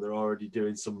now and they're already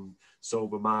doing some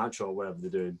sober march or whatever they're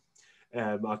doing.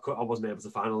 I wasn't able to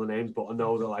find all the names, but I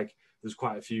know that like there's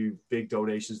quite a few big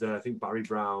donations there. I think Barry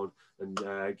Brown and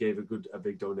gave a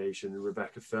big donation.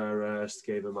 Rebecca Fairhurst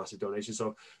gave a massive donation.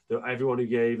 So everyone who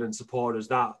gave and supported us,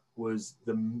 that was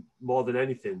the more than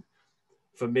anything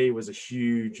for me was a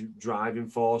huge driving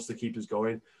force to keep us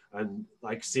going. And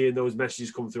like seeing those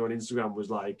messages come through on Instagram was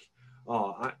like,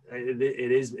 there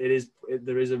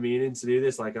is a meaning to do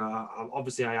this. Like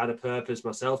obviously I had a purpose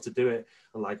myself to do it,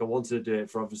 and like I wanted to do it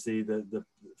for obviously the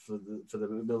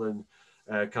Macmillan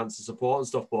cancer support and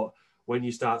stuff. But when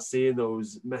you start seeing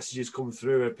those messages come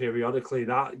through periodically,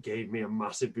 that gave me a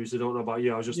massive boost. I don't know about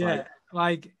you. I was just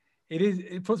like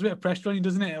it puts a bit of pressure on you,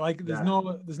 doesn't it? Like there's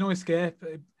no escape.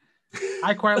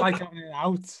 I quite like having it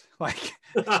out, like,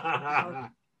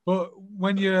 but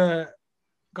when you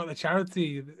got the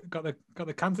charity, got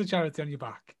the cancer charity on your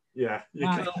back. Yeah, you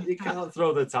can't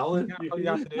throw the towel in. You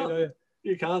have to do it.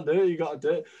 You can't do it. You got to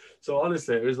do it. So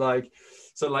honestly, it was like,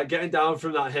 getting down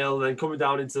from that hill and then coming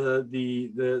down into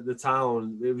the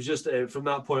town. It was just from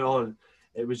that point on,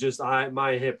 it was just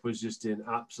my hip was just in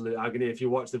absolute agony. If you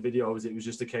watch the videos, it was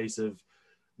just a case of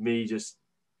me just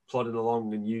plodding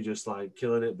along and you just like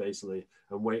killing it basically,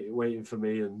 and waiting for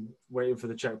me and waiting for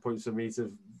the checkpoints for me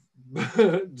to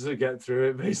to get through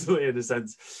it basically in a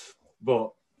sense.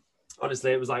 But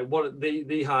honestly, it was like one of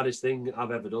the hardest thing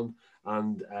I've ever done,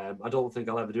 and I don't think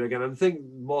I'll ever do again. And I think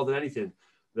more than anything,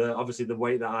 obviously the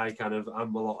weight that I kind of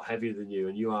am a lot heavier than you,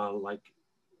 and you are like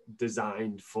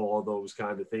designed for those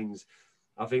kind of things.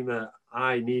 I think that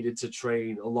I needed to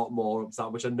train a lot more up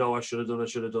that, which I know I should have done. I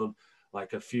should have done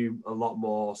like a lot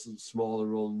more smaller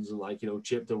runs and like, you know,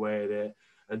 chipped away at it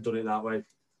and done it that way.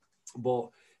 But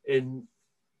in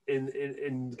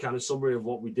kind of summary of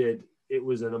what we did, it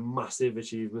was a massive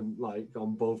achievement, like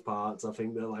on both parts. I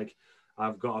think that like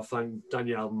I've got to thank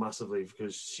Danielle massively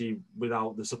because she,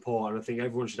 without the support, and I think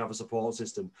everyone should have a support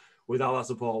system. Without that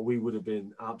support, we would have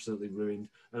been absolutely ruined.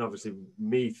 And obviously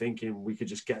me thinking we could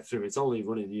just get through, it's only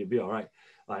running, you'd be all right.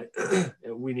 Like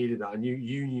we needed that, and you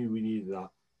knew we needed that.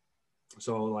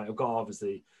 So like I've got to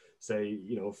obviously say,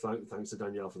 you know, thanks to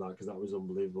Danielle for that, because that was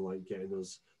unbelievable, like getting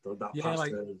us that past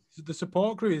like the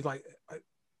support crew is like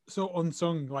so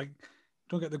unsung, like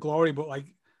don't get the glory, but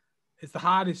like it's the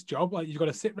hardest job. Like you've got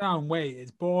to sit around, wait,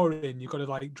 it's boring, you've got to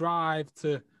like drive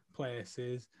to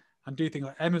places and do things.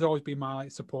 Like Emma's always been my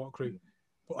like support crew,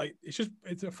 but like it's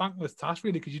a thankless task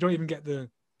really, because you don't even get the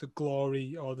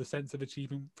glory or the sense of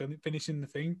achievement finishing the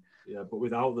thing. Yeah, but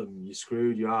without them, you're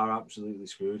screwed. You are absolutely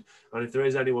screwed. And if there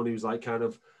is anyone who's like kind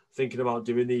of thinking about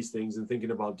doing these things and thinking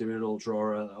about doing an ultra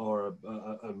or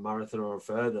a marathon or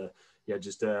further, yeah,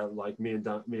 just like me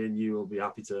and you will be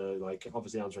happy to like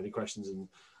obviously answer any questions and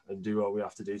do what we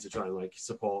have to do to try and like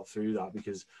support through that,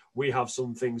 because we have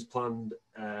some things planned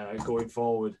going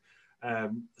forward.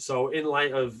 So in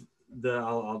light of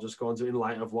I'll just go on to in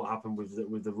light of what happened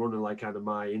with the run and like kind of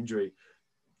my injury.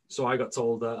 So I got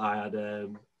told that I had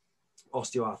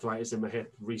osteoarthritis in my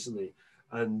hip recently,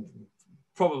 and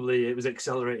probably it was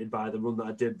accelerated by the run that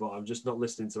I did, but I'm just not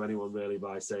listening to anyone really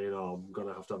by saying, oh, I'm going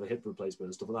to have a hip replacement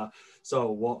and stuff like that. So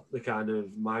what the kind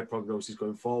of my prognosis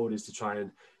going forward is to try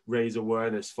and raise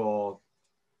awareness for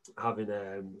having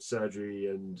surgery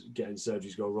and getting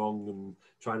surgeries go wrong, and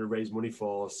trying to raise money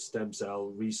for stem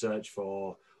cell research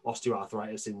for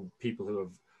osteoarthritis in people who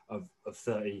have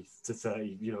 30 to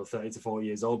 40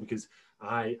 years old, because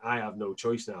I have no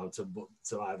choice now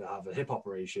to either have a hip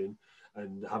operation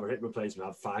and have a hip replacement,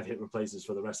 have 5 hip replacements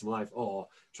for the rest of my life, or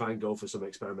try and go for some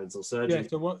experimental surgery. Yeah.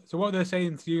 So what they're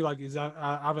saying to you like is that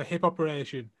I have a hip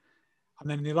operation, and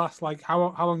then they last like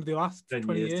how long do they last? 10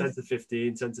 20 years? 10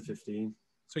 to 15.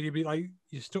 So you'd be like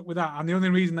you're stuck with that, and the only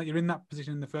reason that you're in that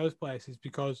position in the first place is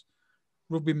because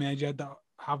rugby made you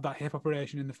have that hip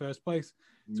operation in the first place.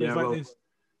 So it's like this.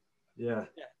 Yeah,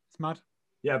 it's mad.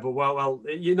 Yeah, but well,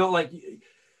 you're not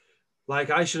like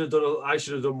I should have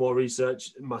done more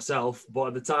research myself. But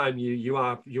at the time, you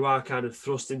are kind of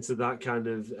thrust into that kind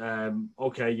of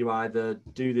okay, you either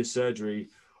do this surgery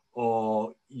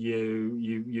or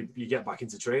you get back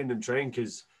into training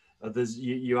because I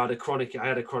had a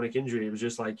chronic injury. It was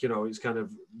just like, you know, it's kind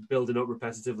of building up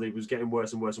repetitively. It was getting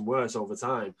worse and worse and worse over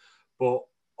time. But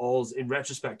in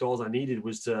retrospect, all I needed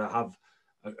was to have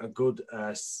a good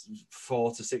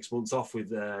 4 to 6 months off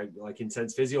with like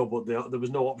intense physio, but there was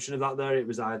no option of that there. It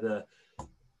was either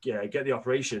get the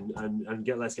operation and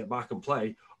let's get back and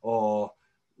play, or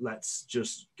let's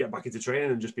just get back into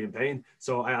training and just be in pain.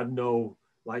 So I had no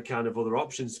like kind of other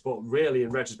options. But really,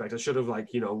 in retrospect, I should have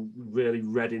like, you know, really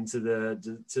read into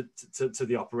to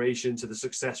the operation, to the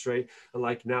success rate. And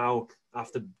like now,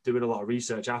 after doing a lot of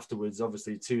research afterwards,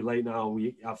 obviously too late now,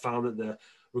 I've found that the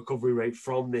recovery rate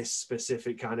from this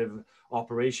specific kind of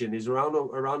operation is around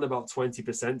about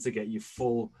 20% to get you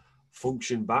full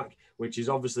function back, which is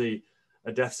obviously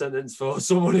a death sentence for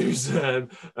someone who's a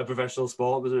professional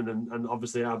sportsman. And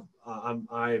obviously I've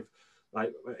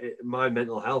like my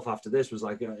mental health after this was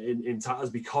like in tatters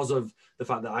because of the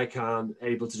fact that I can't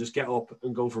able to just get up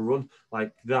and go for a run.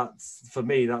 Like that's, for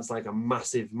me, that's like a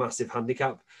massive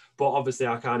handicap. But obviously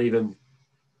I'm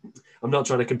not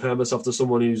trying to compare myself to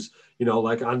someone who's, you know,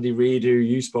 like Andy Reid, who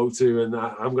you spoke to, and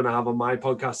I'm going to have on my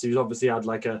podcast, who's obviously had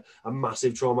like a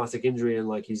massive traumatic injury, and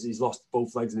like he's lost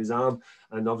both legs and his arm.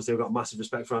 And obviously I've got massive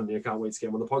respect for Andy. I can't wait to get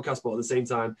him on the podcast. But at the same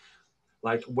time,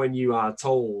 like when you are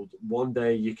told one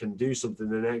day you can do something,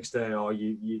 the next day, or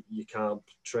you can't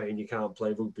train, you can't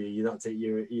play rugby, that's it,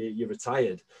 you're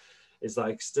retired. It's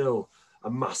like still a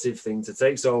massive thing to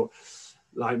take. So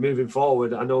like moving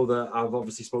forward, I know that I've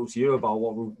obviously spoke to you about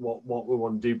what we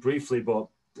want to do briefly, but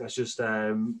that's just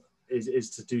is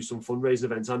to do some fundraising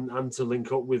events and to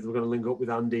link up with, we're going to link up with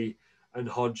Andy and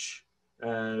Hodge.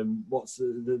 What's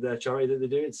their charity that they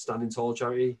do? It's Standing Tall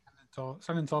charity.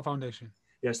 Standing Tall Foundation.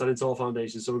 Yeah, Standing Tall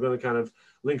Foundation. So we're going to kind of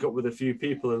link up with a few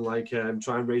people and like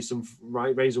try and raise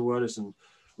awareness and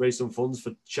raise some funds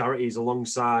for charities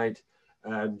alongside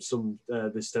some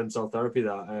the stem cell therapy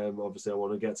that obviously I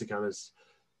want to get to kind of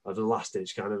as a last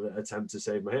ditch kind of attempt to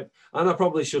save my hip. And I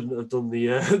probably shouldn't have done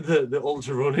the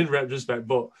ultra run in retrospect,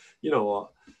 but you know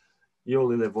what? You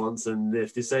only live once, and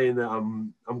if they're saying that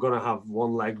I'm going to have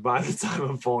one leg by the time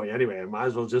I'm 40 anyway, I might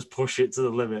as well just push it to the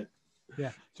limit.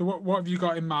 Yeah. So what have you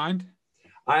got in mind?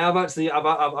 I have actually,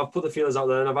 I've put the feelers out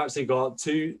there, and I've actually got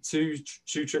two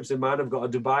trips in mind. I've got a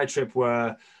Dubai trip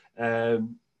where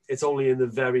it's only in the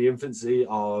very infancy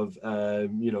of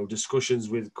you know, discussions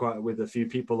with a few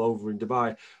people over in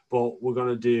Dubai, but we're going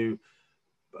to do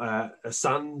a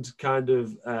sand kind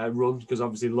of run, because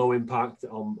obviously low impact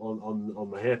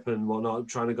on the hip and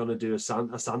whatnot. Going to do a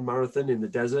sand marathon in the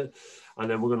desert, and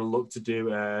then we're going to look to do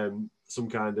some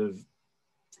kind of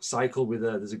cycle with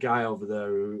there's a guy over there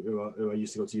who I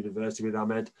used to go to university with,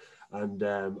 Ahmed, and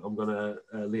I'm gonna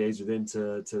liaise with him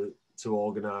to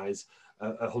organize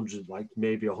 100, like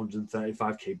maybe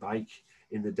 135k bike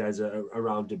in the desert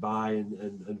around Dubai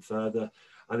and further,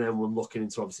 and then we're looking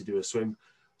into obviously do a swim.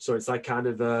 So it's like kind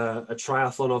of a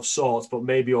triathlon of sorts, but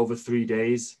maybe over 3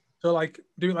 days. So like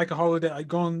do it like a holiday, like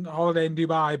go on a holiday in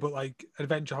Dubai, but like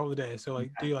adventure holiday. So like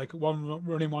do like one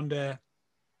running one day,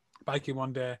 biking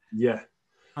one day. Yeah.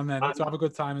 And then to have a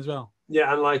good time as well.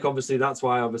 Yeah, and like obviously that's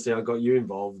why obviously I got you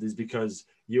involved, is because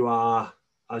you are,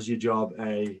 as your job,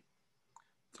 I'm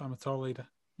a tall leader.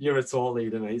 You're a tall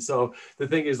leader, mate. So the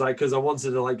thing is, like, because I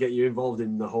wanted to like get you involved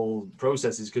in the whole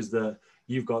process, is because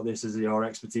you've got this as your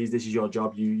expertise. This is your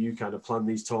job. You kind of plan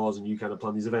these tours and you kind of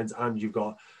plan these events, and you've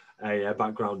got a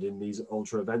background in these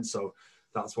ultra events. So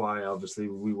that's why obviously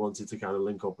we wanted to kind of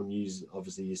link up and use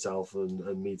obviously yourself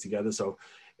and me together. So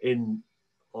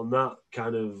on that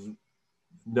kind of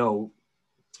note,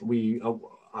 we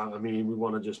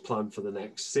want to just plan for the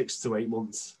next 6 to 8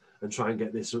 months and try and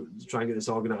get this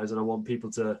organized. And I want people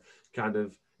to kind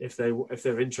of, if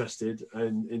they're interested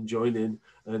in joining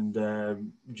and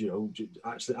you know,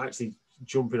 actually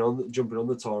jumping on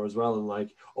the tour as well, and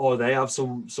like, or they have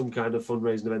some kind of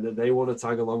fundraising event that they want to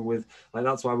tag along with. Like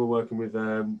that's why we're working with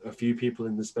a few people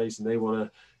in the space, and they want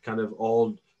to kind of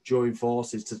all join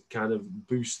forces to kind of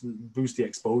boost the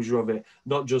exposure of it,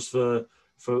 not just for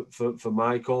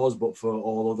my cause, but for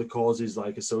all other causes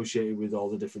like associated with all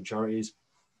the different charities.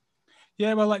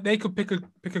 Yeah, well, like they could pick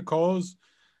a cause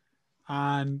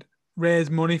and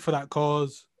raise money for that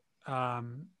cause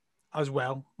as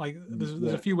well. Like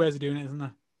there's a few ways of doing it, isn't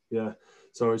there? Yeah.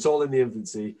 So it's all in the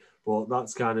infancy, but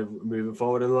that's kind of moving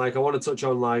forward. And like I want to touch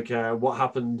on like what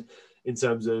happened in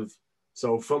terms of,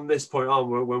 so from this point on,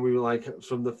 when we were like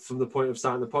from the point of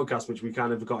starting the podcast, which we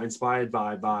kind of got inspired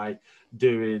by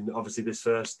doing obviously the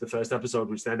first episode,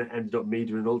 which then ended up me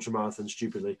doing an ultramarathon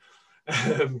stupidly,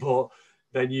 but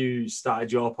then you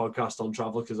started your podcast on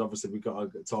travel, because obviously we've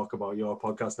got to talk about your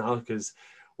podcast now, because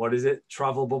what is it?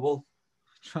 Travel Bubble.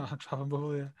 Travel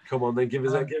Bubble, yeah. Come on, then give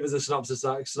us a synopsis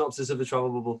of the Travel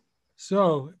Bubble.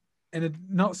 So, in a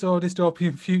not so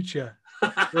dystopian future,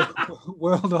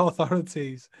 world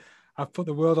authorities have put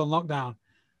the world on lockdown,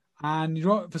 and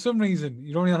for some reason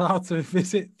you're only allowed to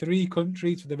visit 3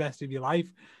 countries for the rest of your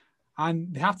life,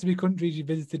 and they have to be countries you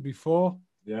visited before,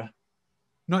 Yeah.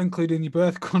 not including your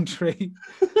birth country.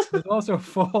 There's also a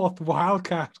fourth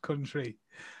wildcard country,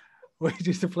 which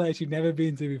is the place you've never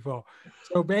been to before.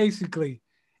 So basically,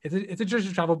 it's a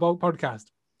Just a Travel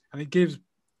podcast, and it gives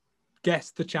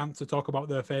guests the chance to talk about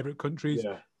their favorite countries.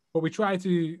 Yeah. But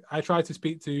I try to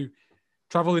speak to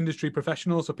travel industry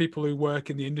professionals, so people who work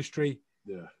in the industry,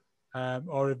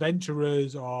 or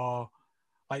adventurers, or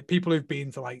like people who've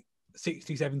been to like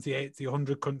 60, 70, 80,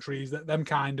 100 countries, them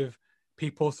kind of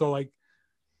people. So like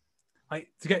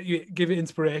to give it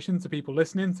inspiration to people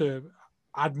listening to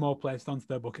add more places onto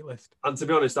their bucket list. And to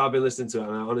be honest, I've been listening to it,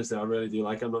 and honestly, I really do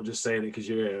like. I'm not just saying it because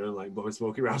you're here and like blowing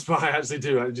smoky rounds, but I actually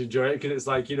do enjoy it because it's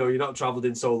like, you know, you're not travelled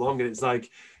in so long, and it's like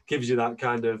gives you that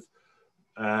kind of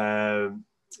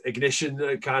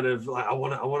ignition, kind of like I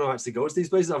want to actually go to these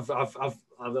places. I've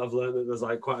learned that there's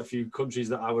like quite a few countries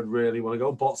that I would really want to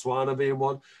go. Botswana being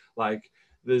one. Like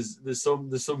there's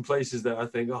some places that I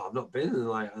think, oh, I've not been, and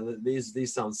like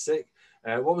these sound sick.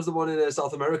 What was the one in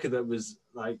South America that was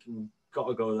like, got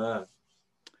to go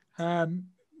there?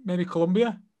 Maybe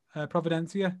Colombia,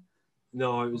 Providencia.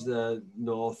 No, it was the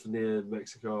north near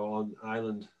Mexico on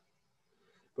island.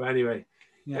 But anyway,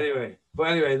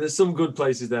 there's some good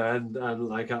places there, and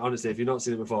like honestly, if you've not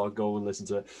seen it before, go and listen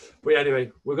to it. But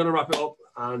anyway, we're gonna wrap it up,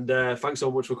 and thanks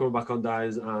so much for coming back on,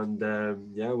 Dies, and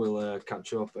we'll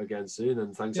catch up again soon.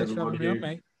 And thanks everyone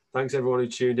who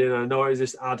tuned in. I know it's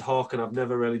just ad hoc, and I've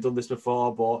never really done this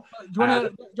before, but do you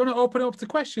want to open it up to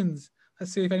questions?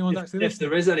 Let's see if anyone's actually listening.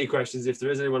 If there is any questions, if there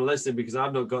is anyone listening, because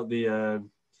I've not got the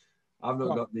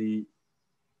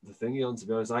the thingy on, to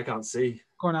be honest. I can't see.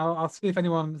 Go on, I'll see if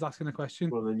anyone's asking a question.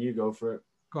 Well, then you go for it.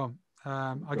 Go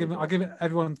on. I'll give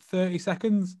everyone 30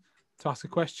 seconds to ask a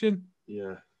question.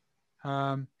 Yeah.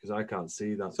 Because I can't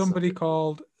see that. Somebody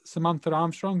called Samantha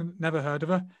Armstrong, never heard of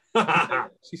her.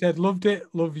 She said, loved it,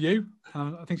 love you.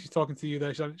 I think she's talking to you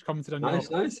there. She commented on nice.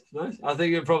 I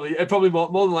think it probably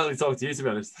more than likely talk to you, to be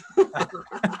honest.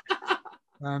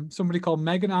 Somebody called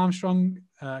Megan Armstrong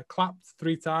clapped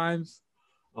 3 times.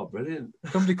 Oh, brilliant.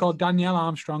 Somebody called Danielle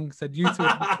Armstrong said, you too.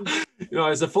 You know,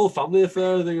 it's a full family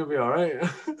affair. I think it'll be all right.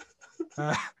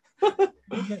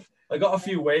 I got a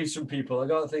few waves from people. I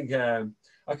got to think, I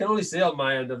can only see on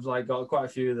my end. I've like got quite a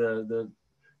few of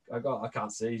I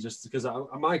can't see just because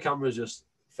my camera's just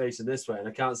facing this way and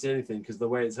I can't see anything because the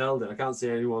way it's held and I can't see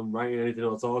anyone writing anything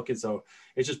or talking, so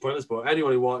it's just pointless. But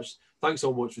anyone who watched, thanks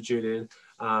so much for tuning in,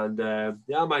 and I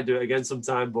might do it again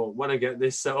sometime, but when I get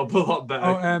this set up a lot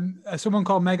better. Someone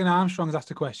called Megan Armstrong's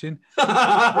asked a question.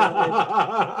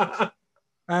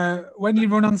 When you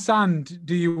run on sand,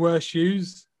 do you wear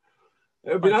shoes?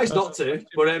 It would be nice not to,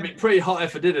 but it'd be pretty hot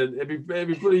if I didn't. It'd be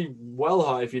pretty well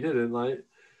hot if you didn't. Like,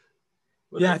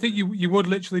 I think you would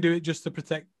literally do it just to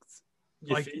protect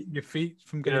your feet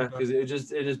from getting. Yeah, because it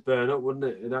just burn up, wouldn't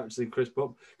it? It'd actually crisp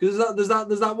up. Because there's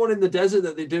that one in the desert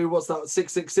that they do. What's that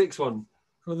 666 one?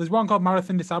 Well, there's one called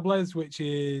Marathon des Sables, which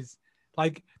is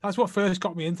like that's what first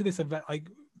got me into this event, like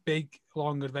big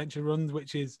long adventure runs,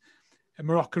 which is a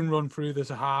Moroccan run through the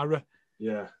Sahara.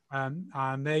 Yeah.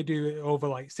 And they do it over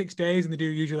like 6 days, and they do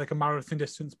usually like a marathon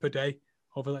distance per day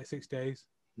over like 6 days.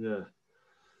 Yeah.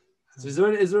 So is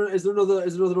there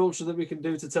another ultra that we can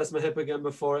do to test my hip again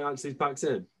before it actually packs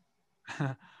in?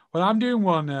 Well, I'm doing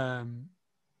one a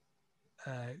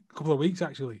couple of weeks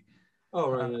actually. Oh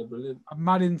right, brilliant. I'm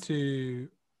mad into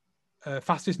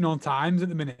fastest known times at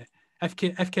the minute.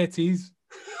 FKTs.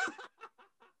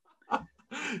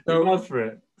 So mad for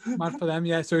it. Mad for them,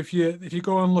 yeah. So if you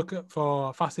go and look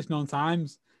for fastest known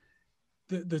times,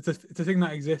 it's a thing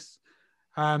that exists.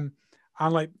 And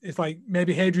like it's like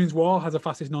maybe Hadrian's Wall has a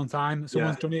fastest known time.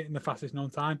 Someone's done it in the fastest known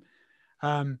time.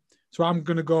 So I'm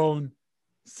gonna go and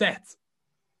set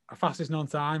a fastest known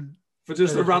time for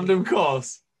just a random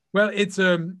course. Well, it's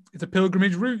a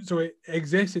pilgrimage route, so it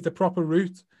exists. It's a proper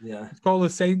route. Yeah. It's called the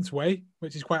Saints Way,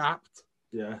 which is quite apt.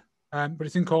 Yeah. But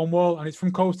it's in Cornwall, and it's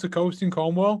from coast to coast in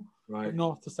Cornwall, right,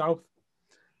 north to south.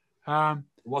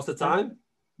 What's the time?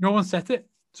 No one set it,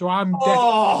 so I'm.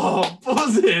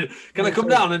 Buzzing! Can I come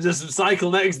down and just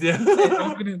cycle next year?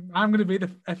 I'm gonna be the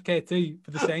FKT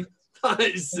for the Saints. That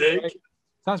is sick.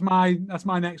 That's my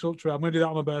next ultra. I'm gonna do that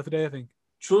on my birthday, I think.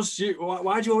 Trust you.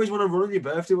 Why do you always want to run on your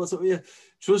birthday? What's up with you?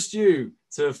 Trust you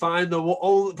to find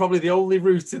probably the only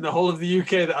route in the whole of the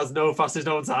UK that has no fastest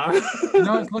known time.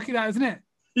 No, it's lucky that, isn't it?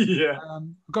 Yeah.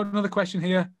 I've got another question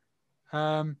here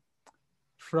from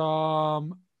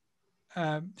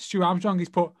Stu Armstrong. He's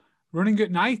put running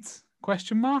at night ?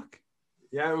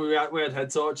 Yeah, we had head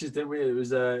torches, didn't we?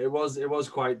 It was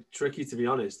quite tricky, to be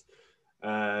honest.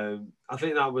 I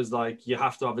think that was like, you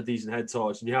have to have a decent head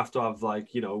torch, and you have to have like,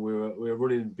 we were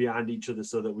running behind each other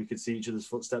so that we could see each other's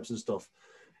footsteps and stuff.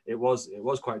 It was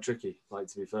quite tricky. Like,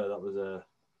 to be fair, that was a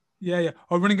yeah.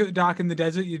 Or running at the dark in the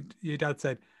desert. Your dad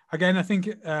said again. I think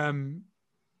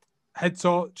head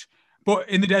torch, but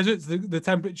in the deserts the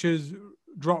temperatures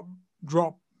drop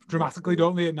dramatically,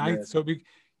 don't they, at night? Yeah. So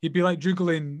you'd be like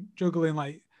juggling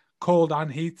like cold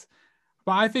and heat.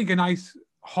 But I think a nice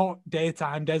hot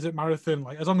daytime desert marathon,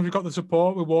 like as long as we've got the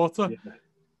support with water,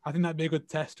 I think that'd be a good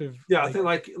test of. Yeah, I think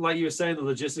like you were saying,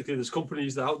 logistically, there's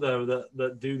companies out there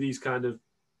that do these kind of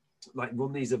like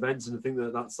run these events, and I think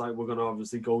that's like, we're going to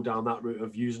obviously go down that route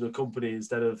of using a company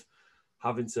instead of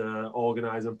having to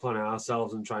organize and plan it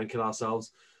ourselves and try and kill ourselves.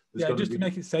 To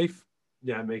make it safe.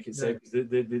 Yeah, make it safe.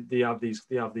 They have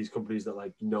these companies that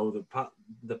like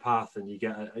the path, and you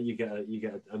get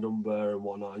a number and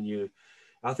whatnot, and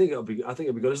I think it'll be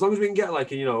good as long as we can get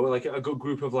like a good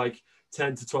group of like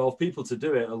 10 to 12 people to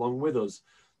do it along with us.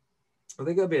 I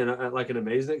think it'll be an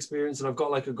amazing experience, and I've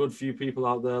got like a good few people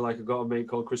out there. Like, I've got a mate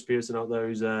called Chris Pearson out there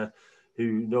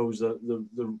who knows the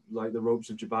ropes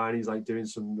of Dubai, and he's like doing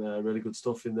some really good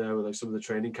stuff in there with like some of the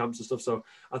training camps and stuff. So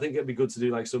I think it'd be good to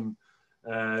do like some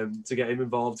to get him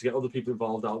involved, to get other people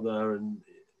involved out there, and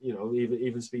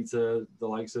even speak to the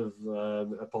likes of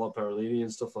Apollo Perolini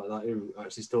and stuff like that, who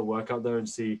actually still work out there, and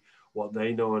see what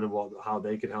they know and how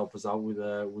they can help us out with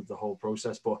the whole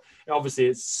process. But obviously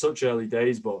it's such early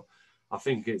days, but I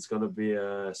think it's going to be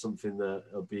something that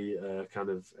will be a kind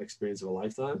of experience of a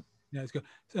lifetime. Yeah, it's good.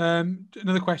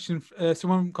 Another question.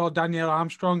 Someone called Danielle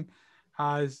Armstrong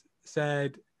has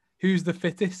said, "Who's the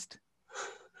fittest?"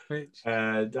 Which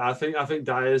I think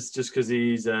Dyers, just because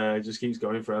he's just keeps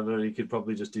going forever, and he could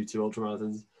probably just do 2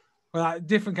 ultramarathons. Well,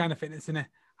 different kind of fitness, isn't it?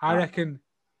 I reckon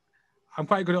I'm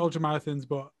quite good at ultramarathons,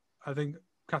 but I think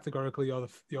categorically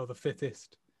you're the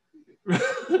fittest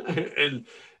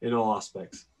in all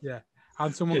aspects. Yeah.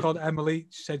 And someone called Emily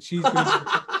said she's going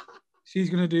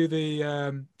to do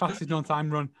the fastest known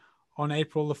time run on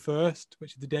April the 1st,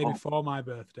 which is the day before my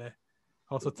birthday.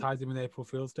 Also ties in with April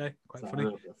Fool's Day. Quite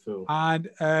funny.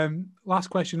 And last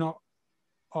question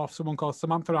off someone called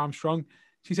Samantha Armstrong.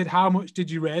 She said, "How much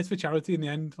did you raise for charity in the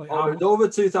end?" Like, it's over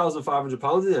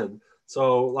 £2,500 in the end.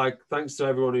 So, like, thanks to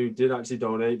everyone who did actually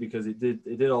donate, because it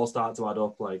did all start to add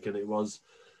up. Like, and that was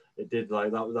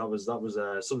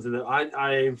something that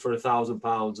I aimed for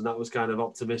 £1,000, and that was kind of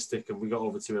optimistic, and we got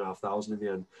over 2,500 in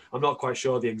the end. I'm not quite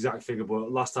sure the exact figure,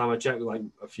 but last time I checked, like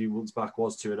a few months back,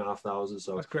 was 2,500.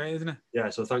 So that's great, isn't it? Yeah.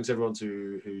 So thanks everyone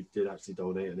who did actually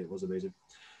donate, and it was amazing.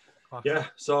 Class. Yeah.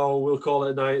 So we'll call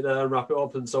it a night there and wrap it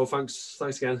up. And so thanks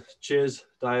again. Cheers,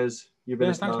 Dyers. You've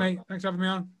been thanks, mate. Thanks for having me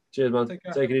on. Cheers, man.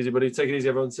 Take it easy, buddy. Take it easy,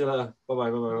 everyone. See you later.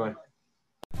 Bye.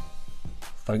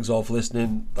 Thanks all for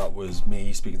listening. That was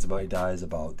me speaking to Matty Dyers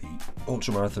about the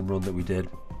ultramarathon run that we did,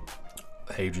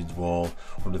 Hadrian's Wall,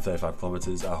 135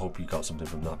 kilometres. I hope you got something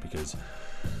from that, because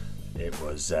it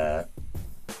was a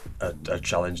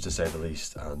challenge, to say the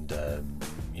least. And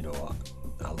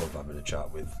I love having a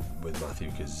chat with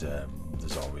Matthew, because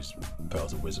there's always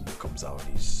pearls of wisdom that comes out,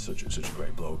 and he's such a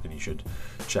great bloke, and you should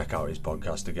check out his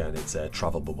podcast again. It's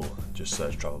Travel Bubble. Just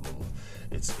search Travel Bubble.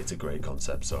 It's a great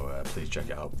concept, so please check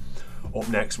it out. Up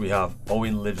next we have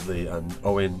Owen Livesley, and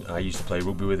Owen, I used to play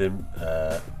rugby with him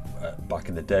back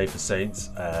in the day for Saints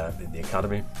in the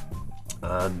academy,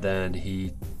 and then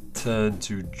he turned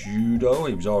to judo.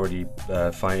 He was already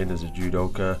fighting as a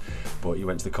judoka, but he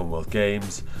went to the Commonwealth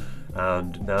Games,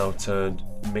 and now turned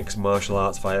mixed martial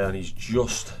arts fighter, and he's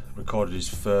just recorded his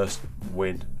first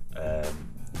win,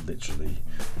 literally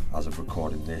as of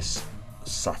recording this,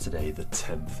 Saturday the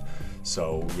 10th.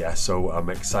 So I'm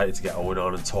excited to get Owen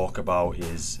on and talk about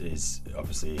his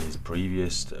obviously his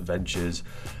previous ventures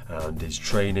and his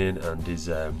training and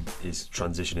his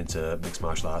transition into mixed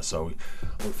martial arts. So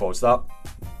look forward to that.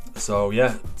 So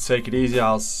take it easy.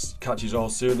 I'll catch you all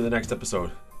soon in the next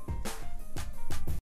episode.